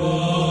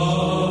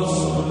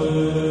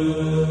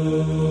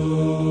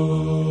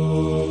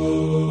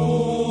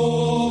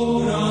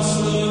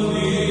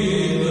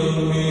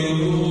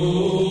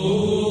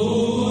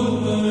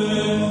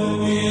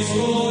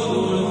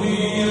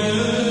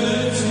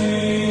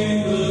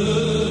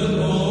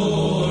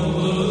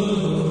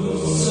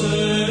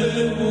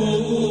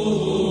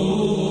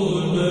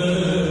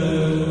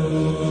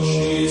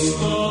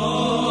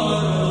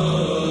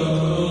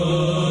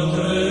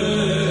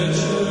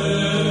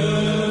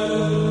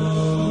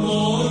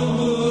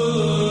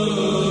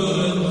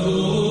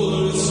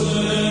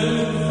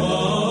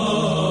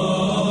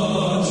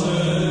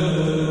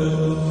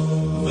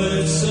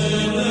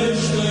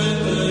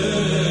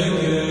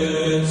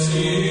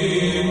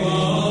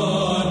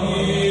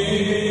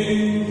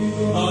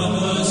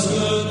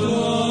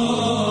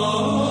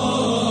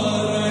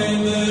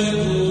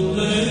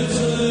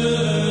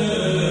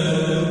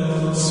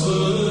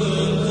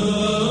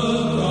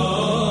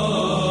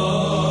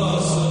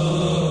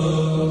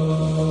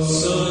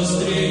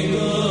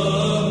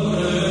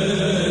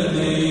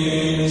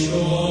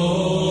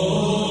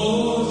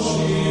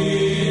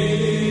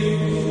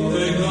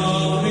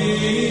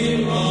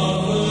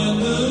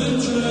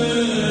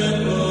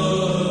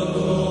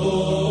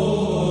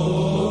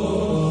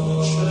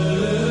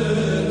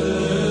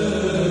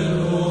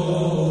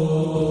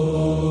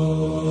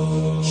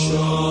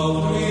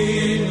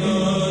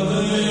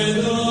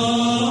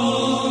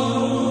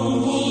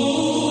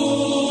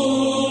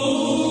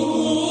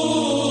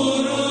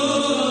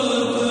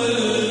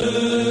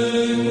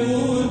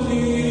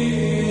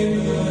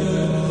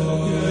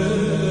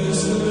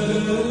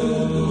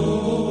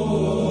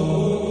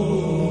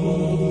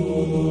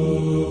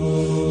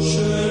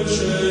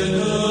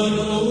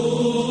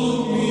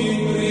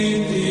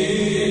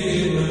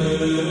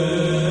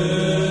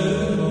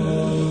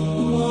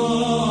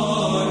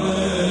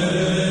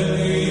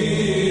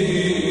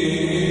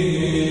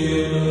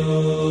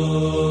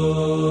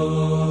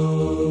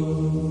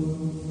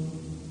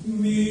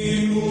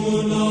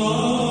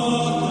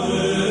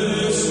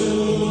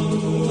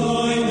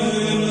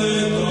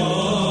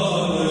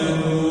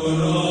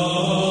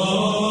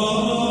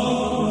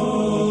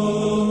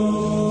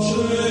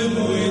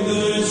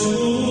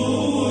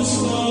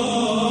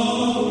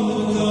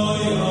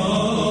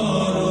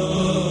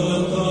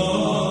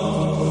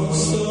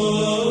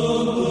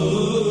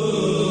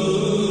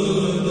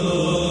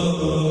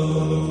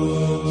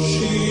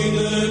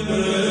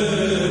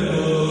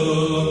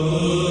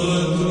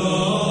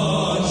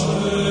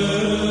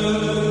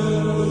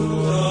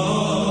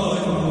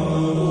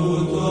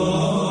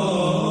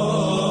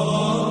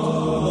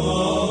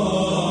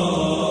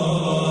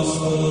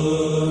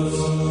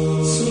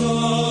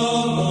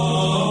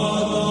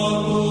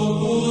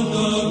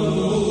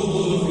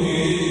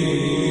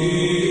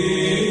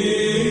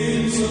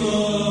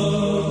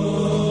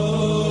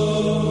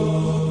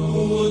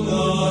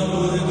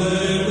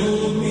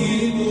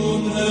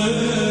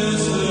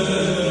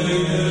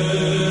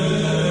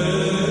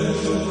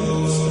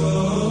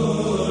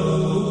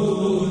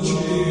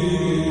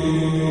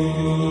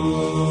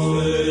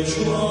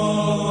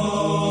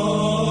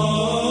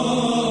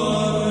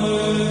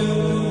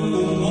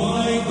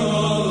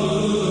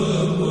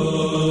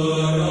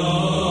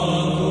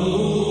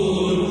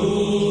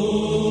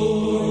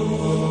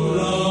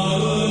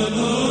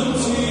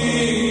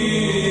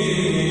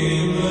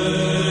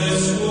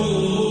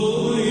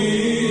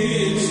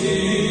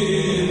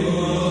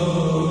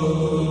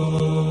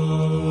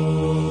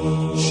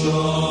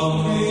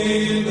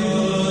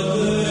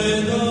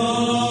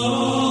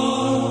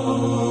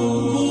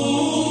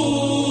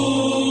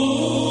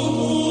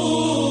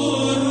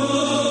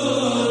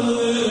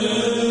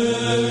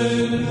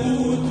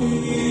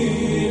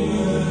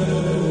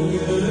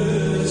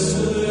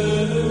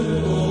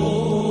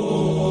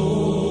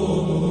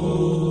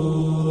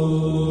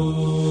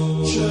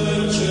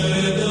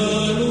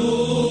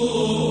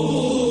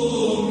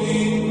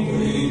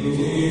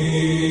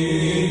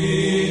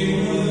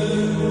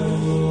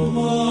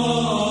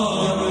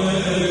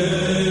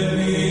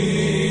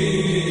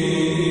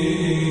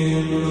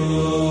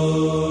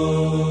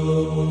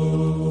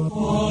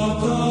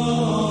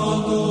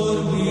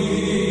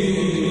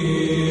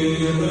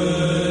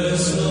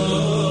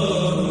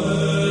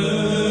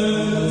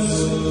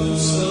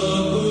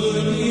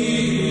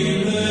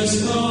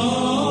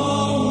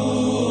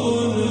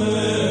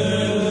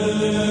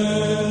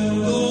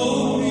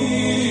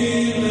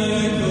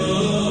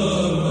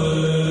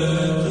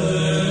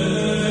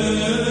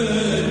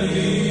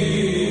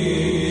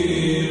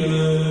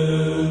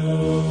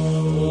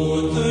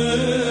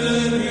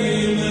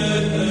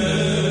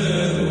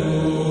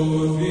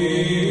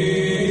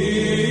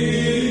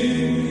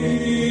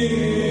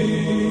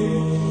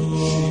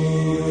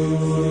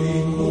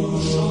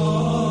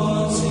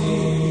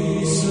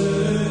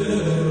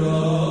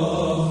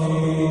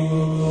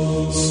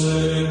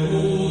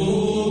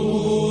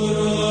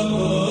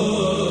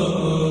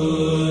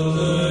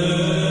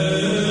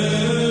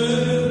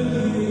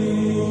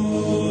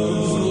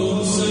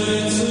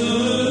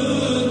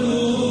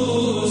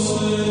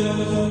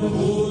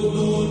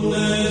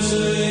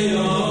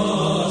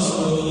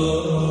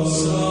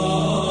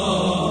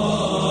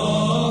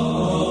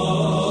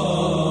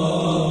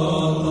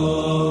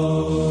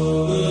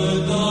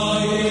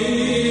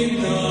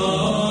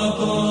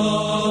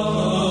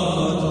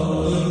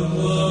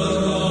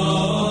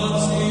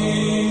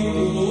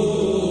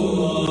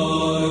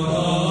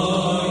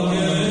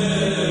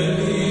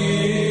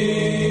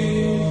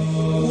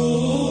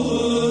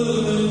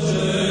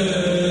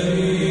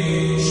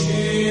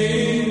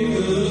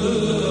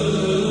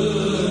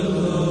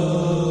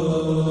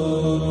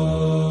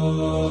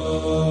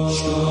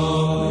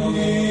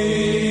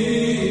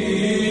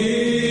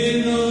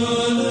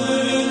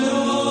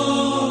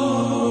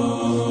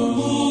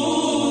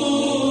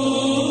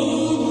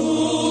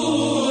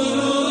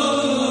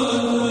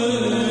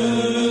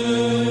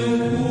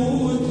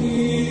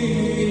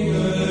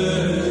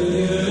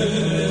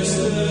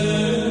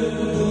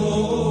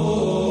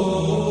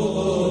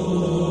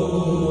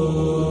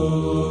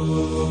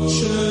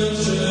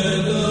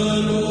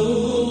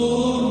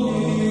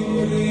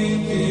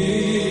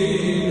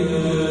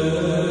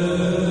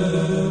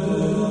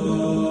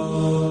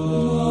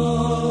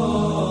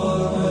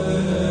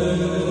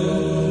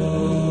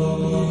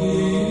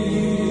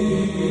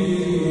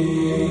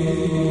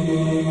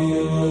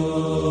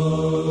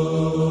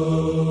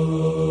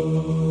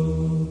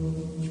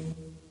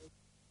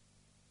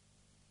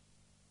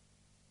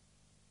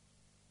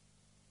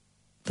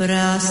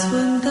Prea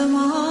Sfântă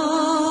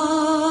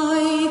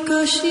Maică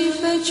și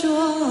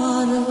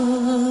Fecioară,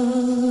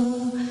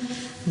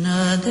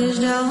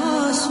 nădejdea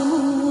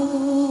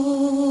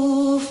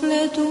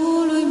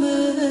sufletului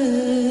meu,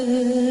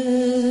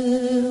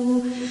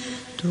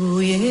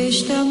 Tu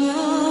ești a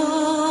mea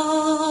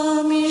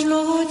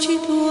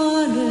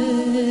mijlocitoare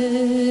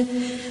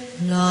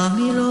la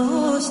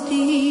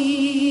milostivul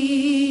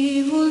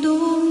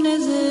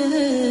Dumnezeu,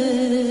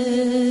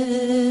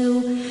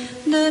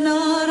 de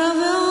n-ar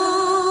avea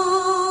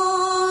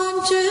în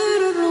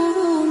cer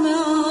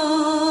lumea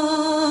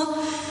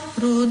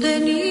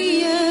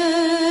rudenie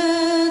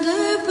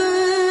de pe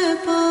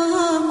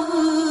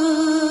pământ,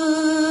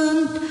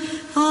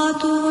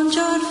 atunci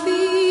ar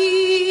fi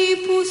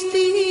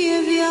pustie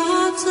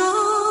viața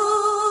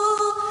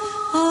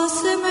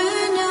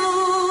asemenea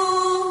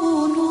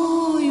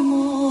unui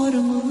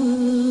mormânt.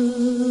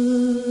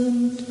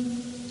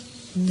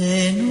 De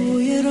nu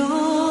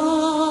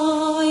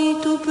erai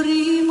Tu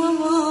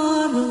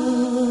primăvară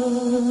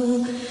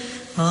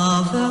a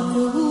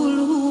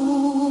veacului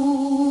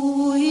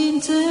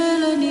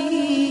înțelenit,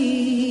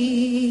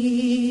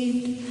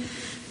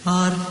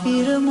 ar fi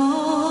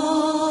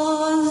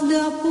rămas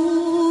de-a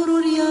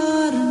pururi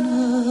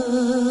iarnă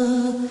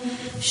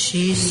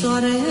și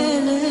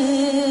soarele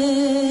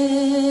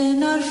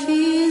n-ar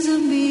fi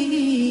zâmbit,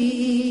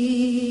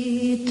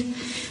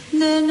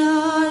 de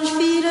n-ar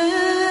fi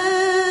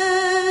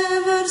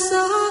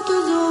revărsat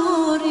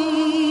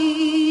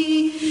zorii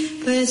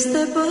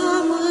peste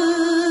pământul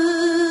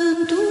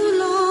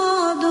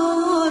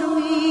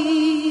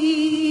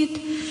adormit,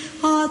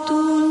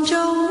 atunci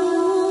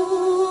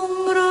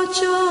umbra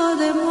cea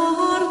de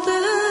moarte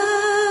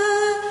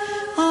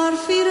ar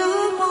fi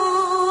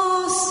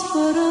rămas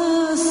fără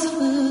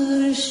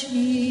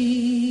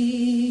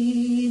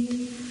sfârșit.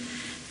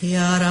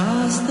 Iar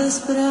astăzi,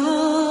 prea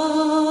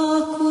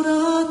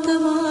curată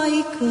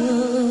Maică,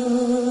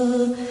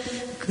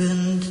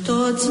 când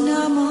toți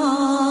ne-am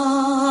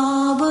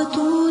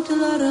abătut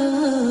la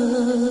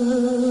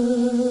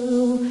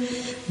rău,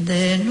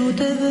 de nu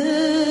Te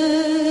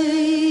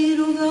vei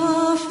ruga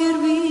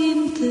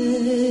fierbinte,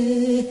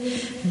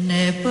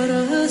 ne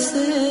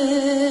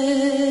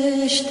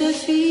părăsește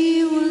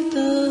Fiul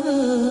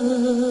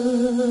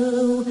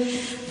Tău,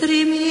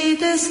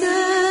 trimite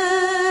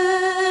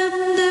semn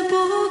de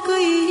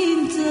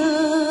pocăință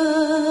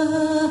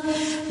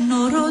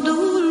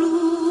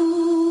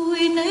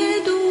norodului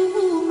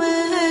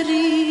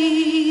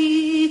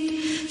nedumerit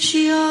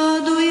și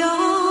adu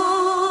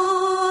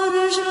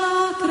iarăși la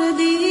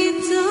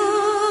credință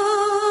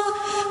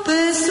pe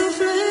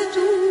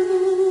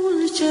sufletul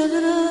cel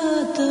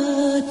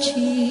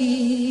rătăcit.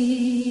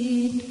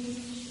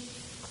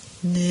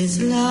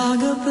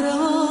 Dezleagă,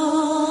 prea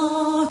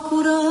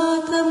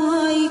curată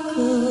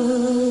Maică,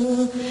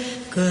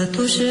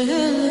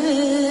 cătușele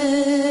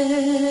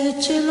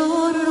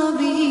celor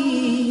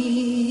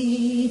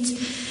robiți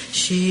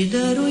și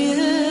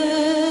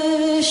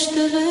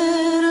dăruiește-le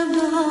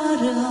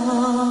răbdarea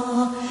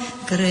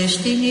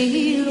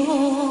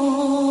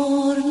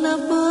creștinilor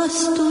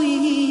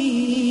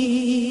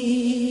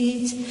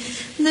năpăstuiți.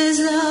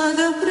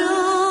 Dezleagă, prea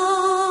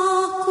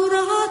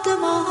curată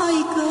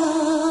Maică,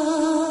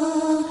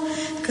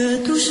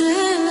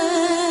 cătușele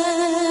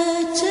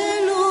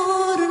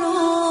celor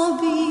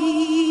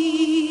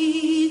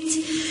robiți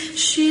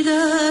și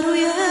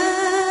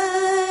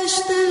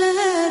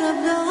dăruiește-le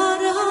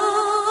răbdarea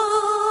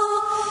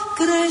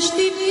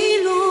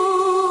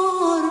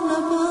creștinilor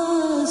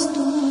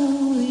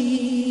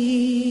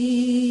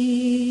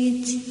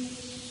năpăstuiți.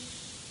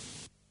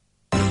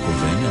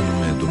 Brâncoveni,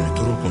 anume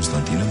domnitorul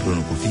Constantin, împreună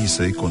cu fiii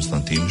săi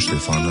Constantin,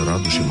 Ștefan,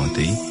 Radu și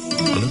Matei,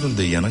 alături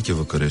de Ianache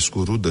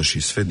Văcărescu, rudă și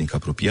sfetnic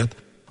apropiat,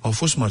 au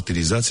fost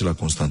martirizați la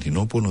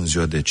Constantinopol în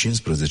ziua de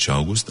 15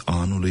 august a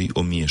anului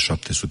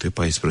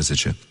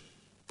 1714.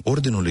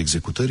 Ordinul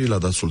executării l-a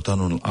dat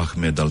sultanul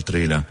Ahmed al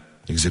III-lea.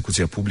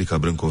 Execuția publică a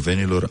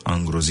brâncovenilor a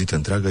îngrozit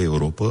întreaga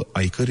Europa,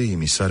 ai cărei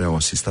emisari au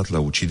asistat la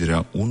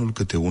uciderea unul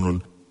câte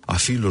unul a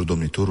fiilor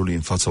domnitorului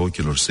în fața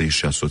ochilor săi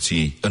și a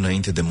soției.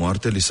 Înainte de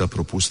moarte, li s-a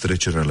propus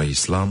trecerea la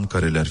islam,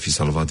 care le-ar fi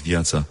salvat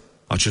viața.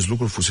 Acest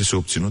lucru fusese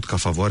obținut ca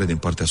favoare din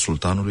partea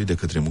sultanului de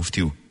către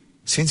muftiu.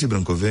 Sfinții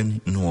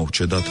brâncoveni nu au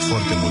cedat.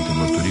 Foarte multe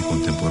mărturii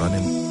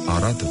contemporane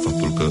arată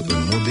faptul că,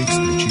 în mod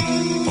explicit,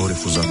 au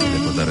refuzat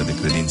lepădarea de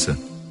credință.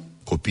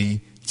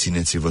 Copii,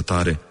 țineți-vă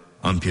tare,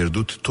 am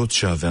pierdut tot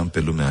ce aveam pe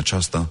lumea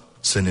aceasta,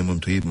 să ne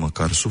mântuim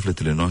măcar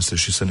sufletele noastre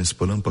și să ne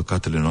spălăm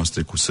păcatele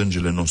noastre cu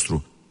sângele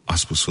nostru, a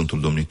spus Sfântul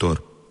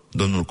Domnitor.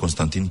 Domnul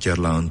Constantin chiar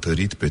l-a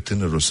întărit pe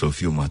tânărul său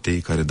fiu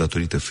Matei, care,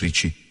 datorită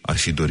fricii, ar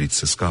fi dorit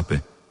să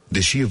scape.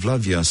 Deși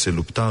Evlavia se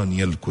lupta în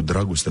el cu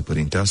dragostea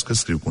părintească,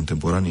 scriu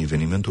contemporanii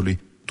evenimentului,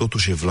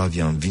 totuși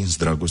Evlavia a învins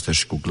dragostea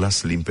și cu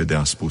glas limpede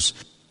a spus: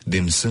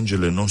 din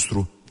sângele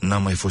nostru n-a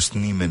mai fost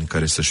nimeni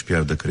care să-și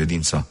piardă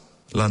credința.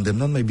 L-a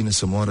îndemnat mai bine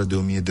să moară de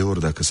 1000 de ori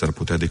dacă s-ar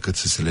putea, decât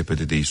să se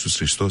lepede de Iisus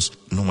Hristos,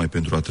 numai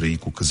pentru a trăi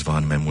cu câțiva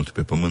ani mai mult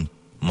pe pământ.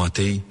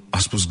 Matei a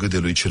spus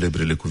gâdelui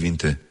celebrele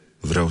cuvinte: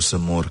 vreau să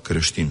mor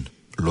creștin,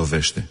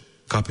 lovește.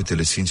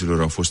 Capetele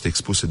sfinților au fost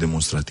expuse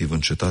demonstrativ în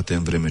cetate,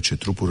 în vreme ce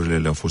trupurile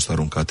le-au fost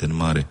aruncate în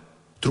mare.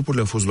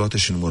 Trupurile au fost luate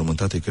și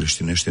înmormântate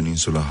creștinește în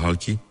insula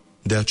Halki,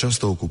 de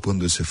aceasta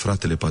ocupându-se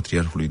fratele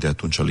patriarhului de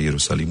atunci al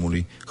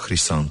Ierusalimului,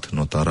 Hrisant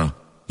Notara.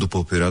 După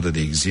o perioadă de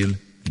exil,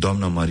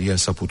 Doamna Maria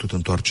s-a putut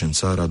întoarce în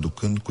țară,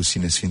 aducând cu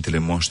sine sfintele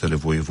moaște ale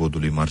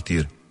voievodului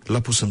martir. L-a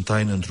pus în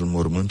taină într-un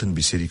mormânt în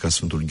Biserica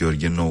Sfântul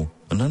Gheorghe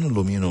Nou. În anul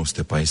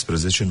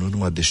 1914, în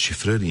urma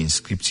descifrării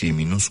inscripției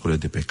minuscule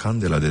de pe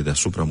candela de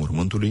deasupra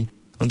mormântului,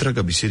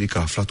 întreaga biserică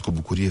a aflat cu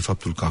bucurie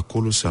faptul că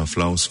acolo se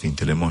aflau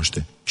sfintele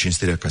moaște.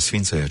 Cinstirea ca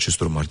sfință ai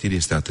acestor martiri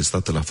este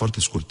atestată la foarte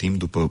scurt timp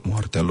după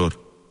moartea lor.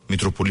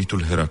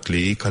 Mitropolitul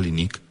Heracleiei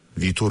Calinic,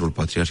 viitorul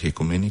patriarh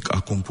ecumenic, a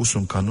compus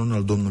un canon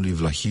al Domnului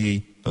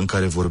Vlahiei în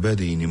care vorbea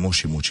de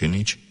inimoșii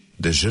mucenici,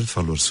 de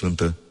jertfa lor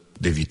sfântă,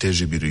 de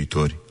viteji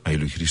biruitori ai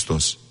lui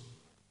Hristos.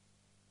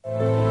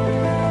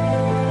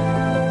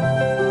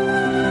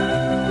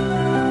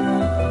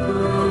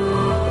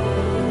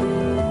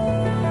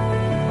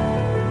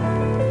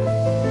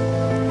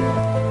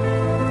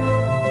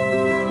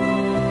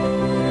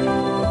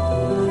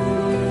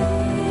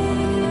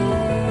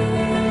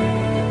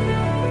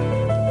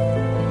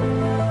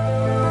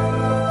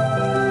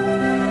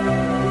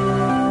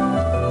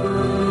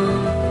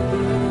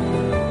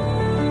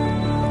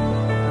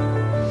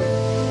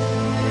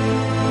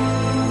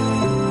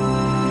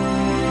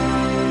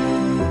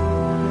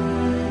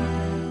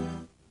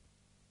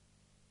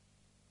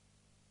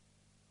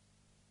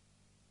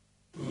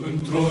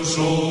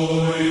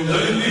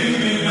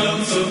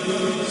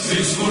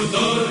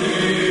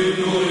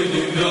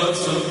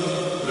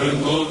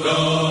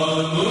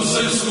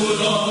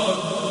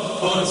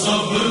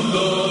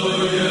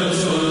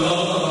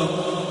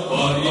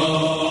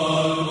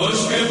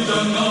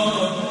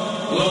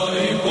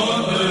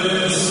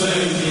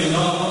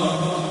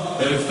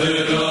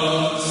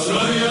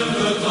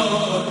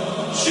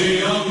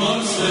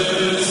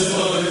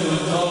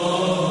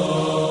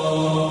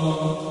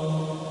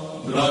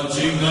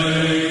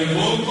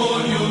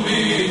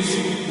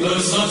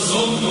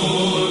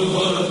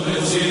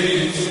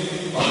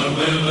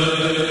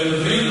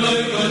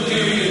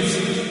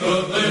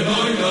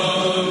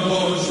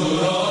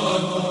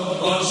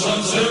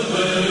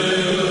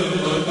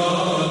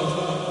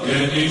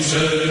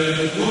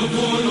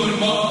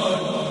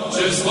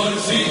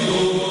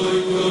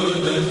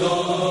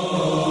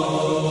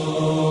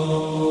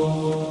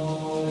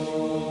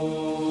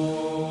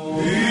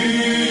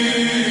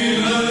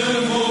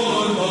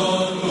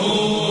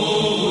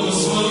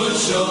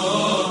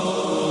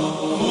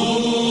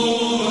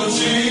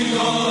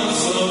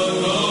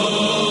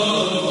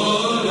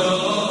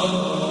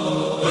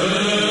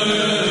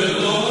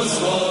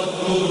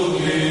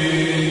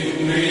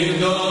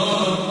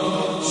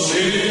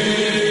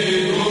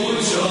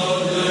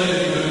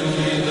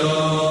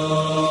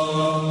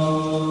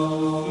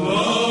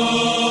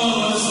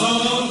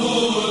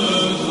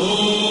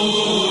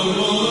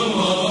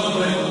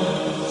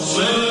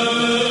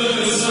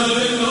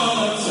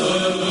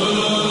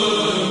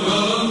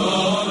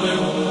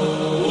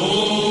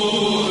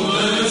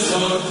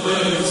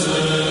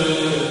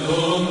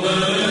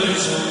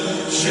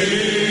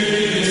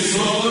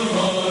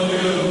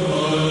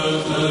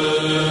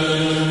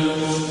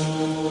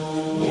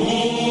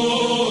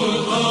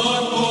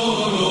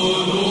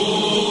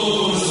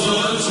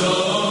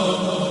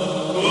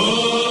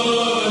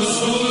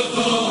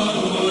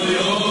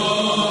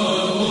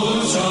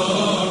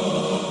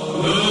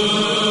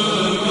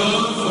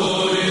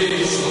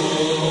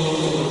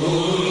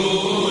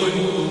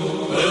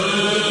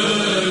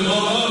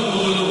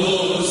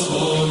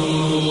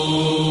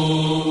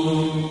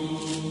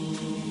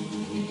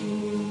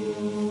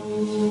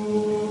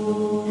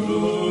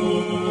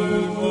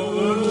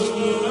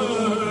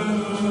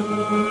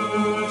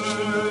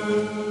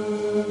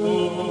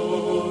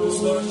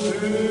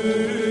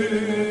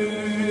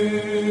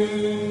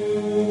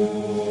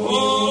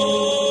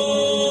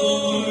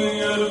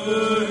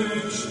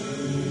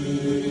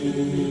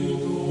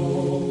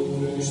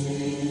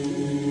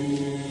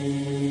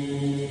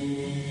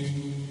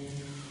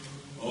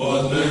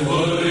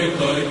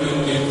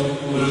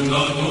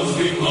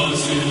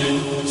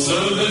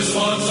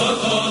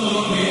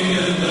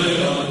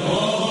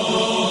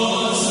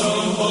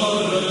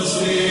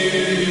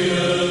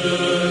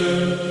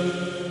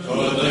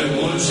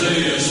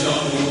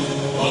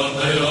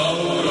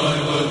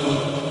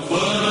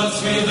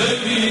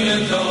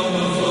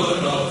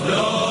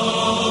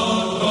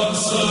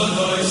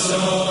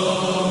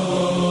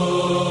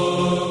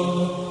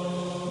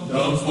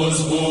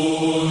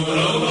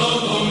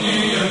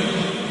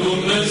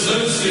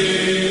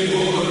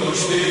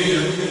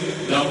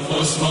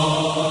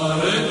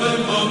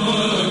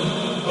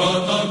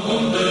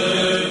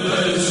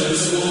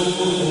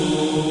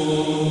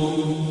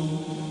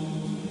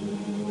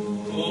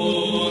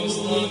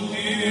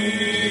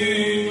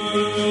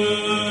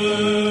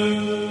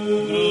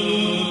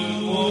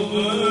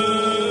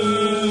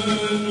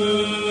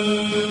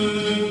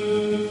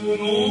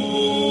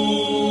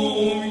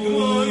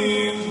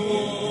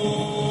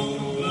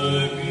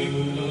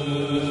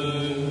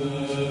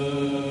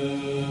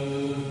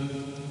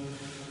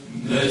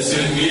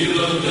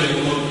 milă de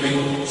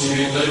copii și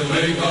te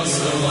vrei ca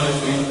să mai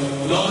fii.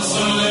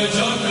 Lasă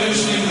legea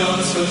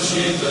creștinească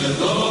și te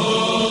dă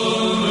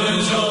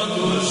legea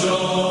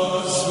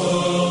turcească.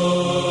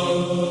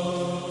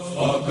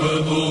 Facă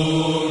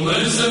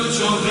Dumnezeu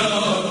ce-o vrea,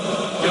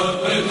 chiar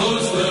pe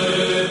toți de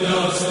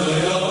neastă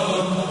ea,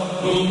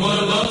 nu mă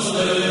las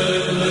de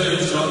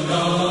legea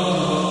mea.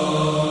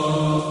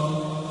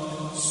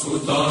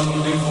 Sultanul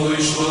din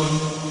foișor,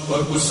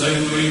 făcu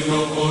semnul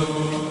procor,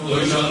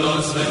 doi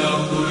jalați veneau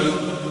curând,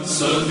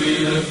 să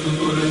bine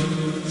fluturând,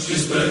 și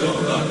spre loc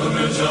dacă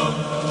mergea,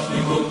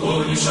 din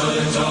cocorni și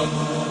alegea,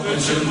 pe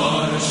cel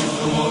mare și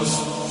frumos,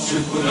 și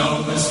puneau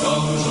pe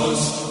scaun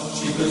jos,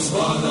 și când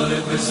spada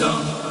repezea,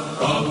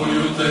 capul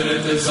iute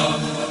reteza,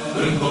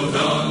 în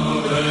coveanul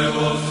greu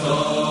ofta.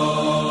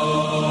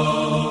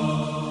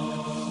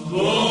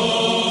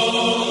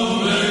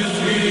 Doamne,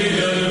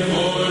 fie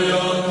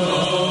voia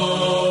Ta!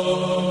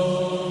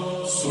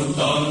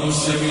 Sultanul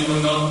se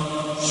minuna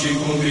și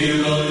cu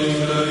milă îi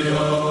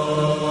grăia.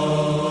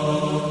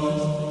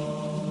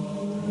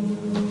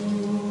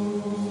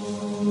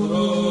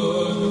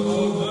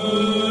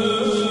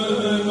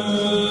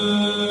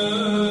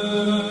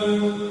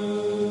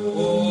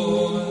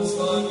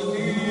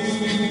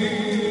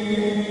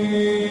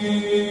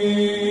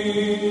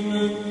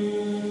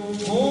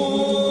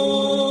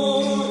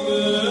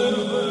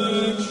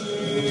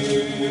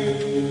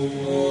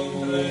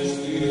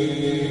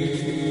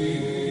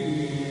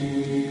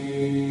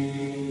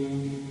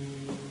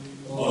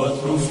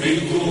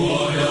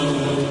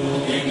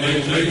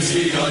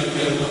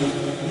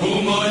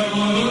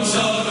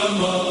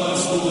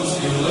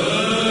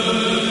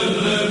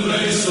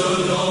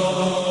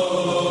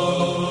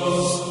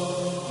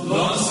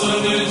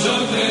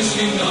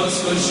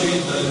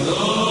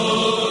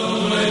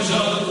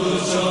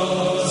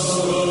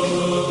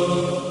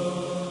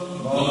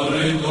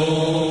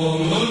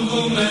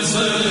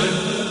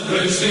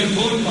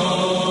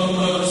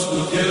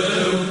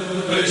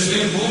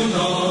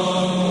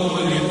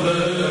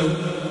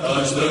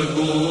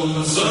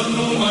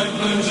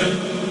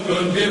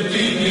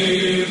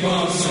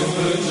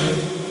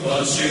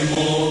 Și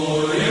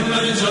mori în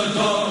legea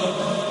Ta,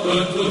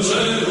 pentru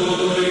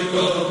cerului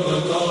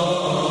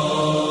căpătat.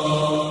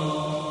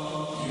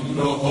 Din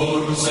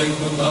prohorul se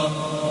încunta,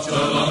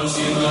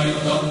 cealalții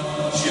înainta,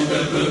 și pe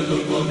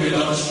gândul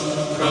copilaș,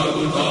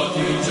 dragul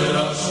Tatăl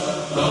Îngeraș,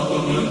 la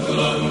pământ îl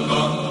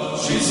arunca,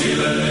 și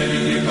zilele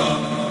ridica,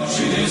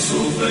 și din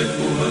suflet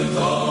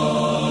cuvânta.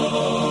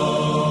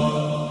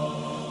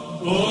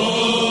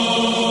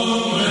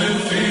 Doamne,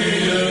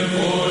 fie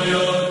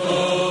voia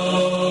Ta!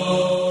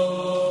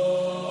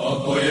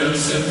 Apoi el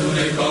se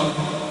întuneca,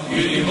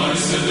 inima-i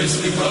se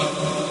deslica,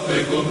 pe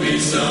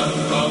copii se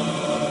arunca,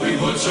 îi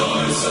vocea,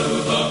 îi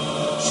săruta,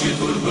 și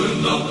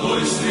turbând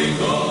apoi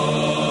striga.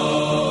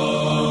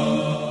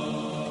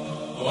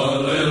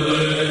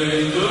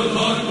 Alelei de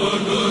mari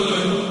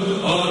păgâni,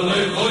 ale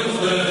voi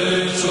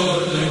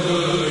feciori de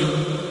câini,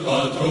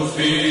 patru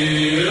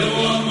fii eu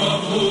am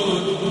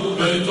avut,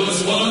 pe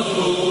toți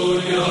patru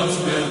i-ați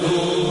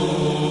pierdut.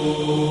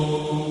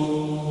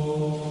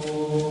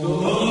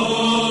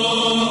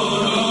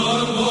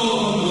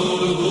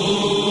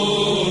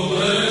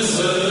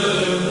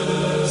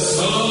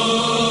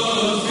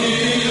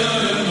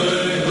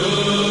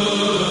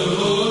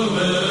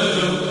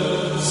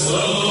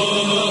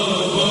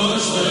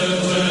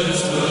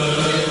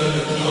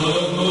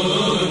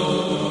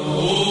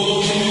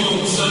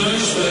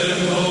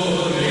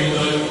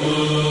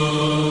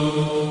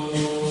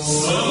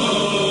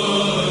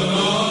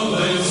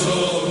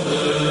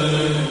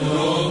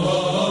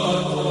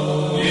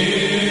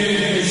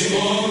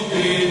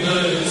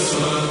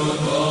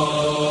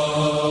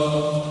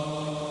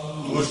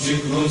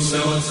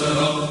 Se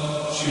oțărau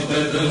și de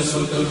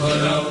dânsul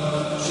tâlhăreau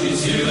și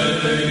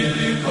zilele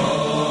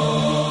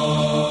ridicau.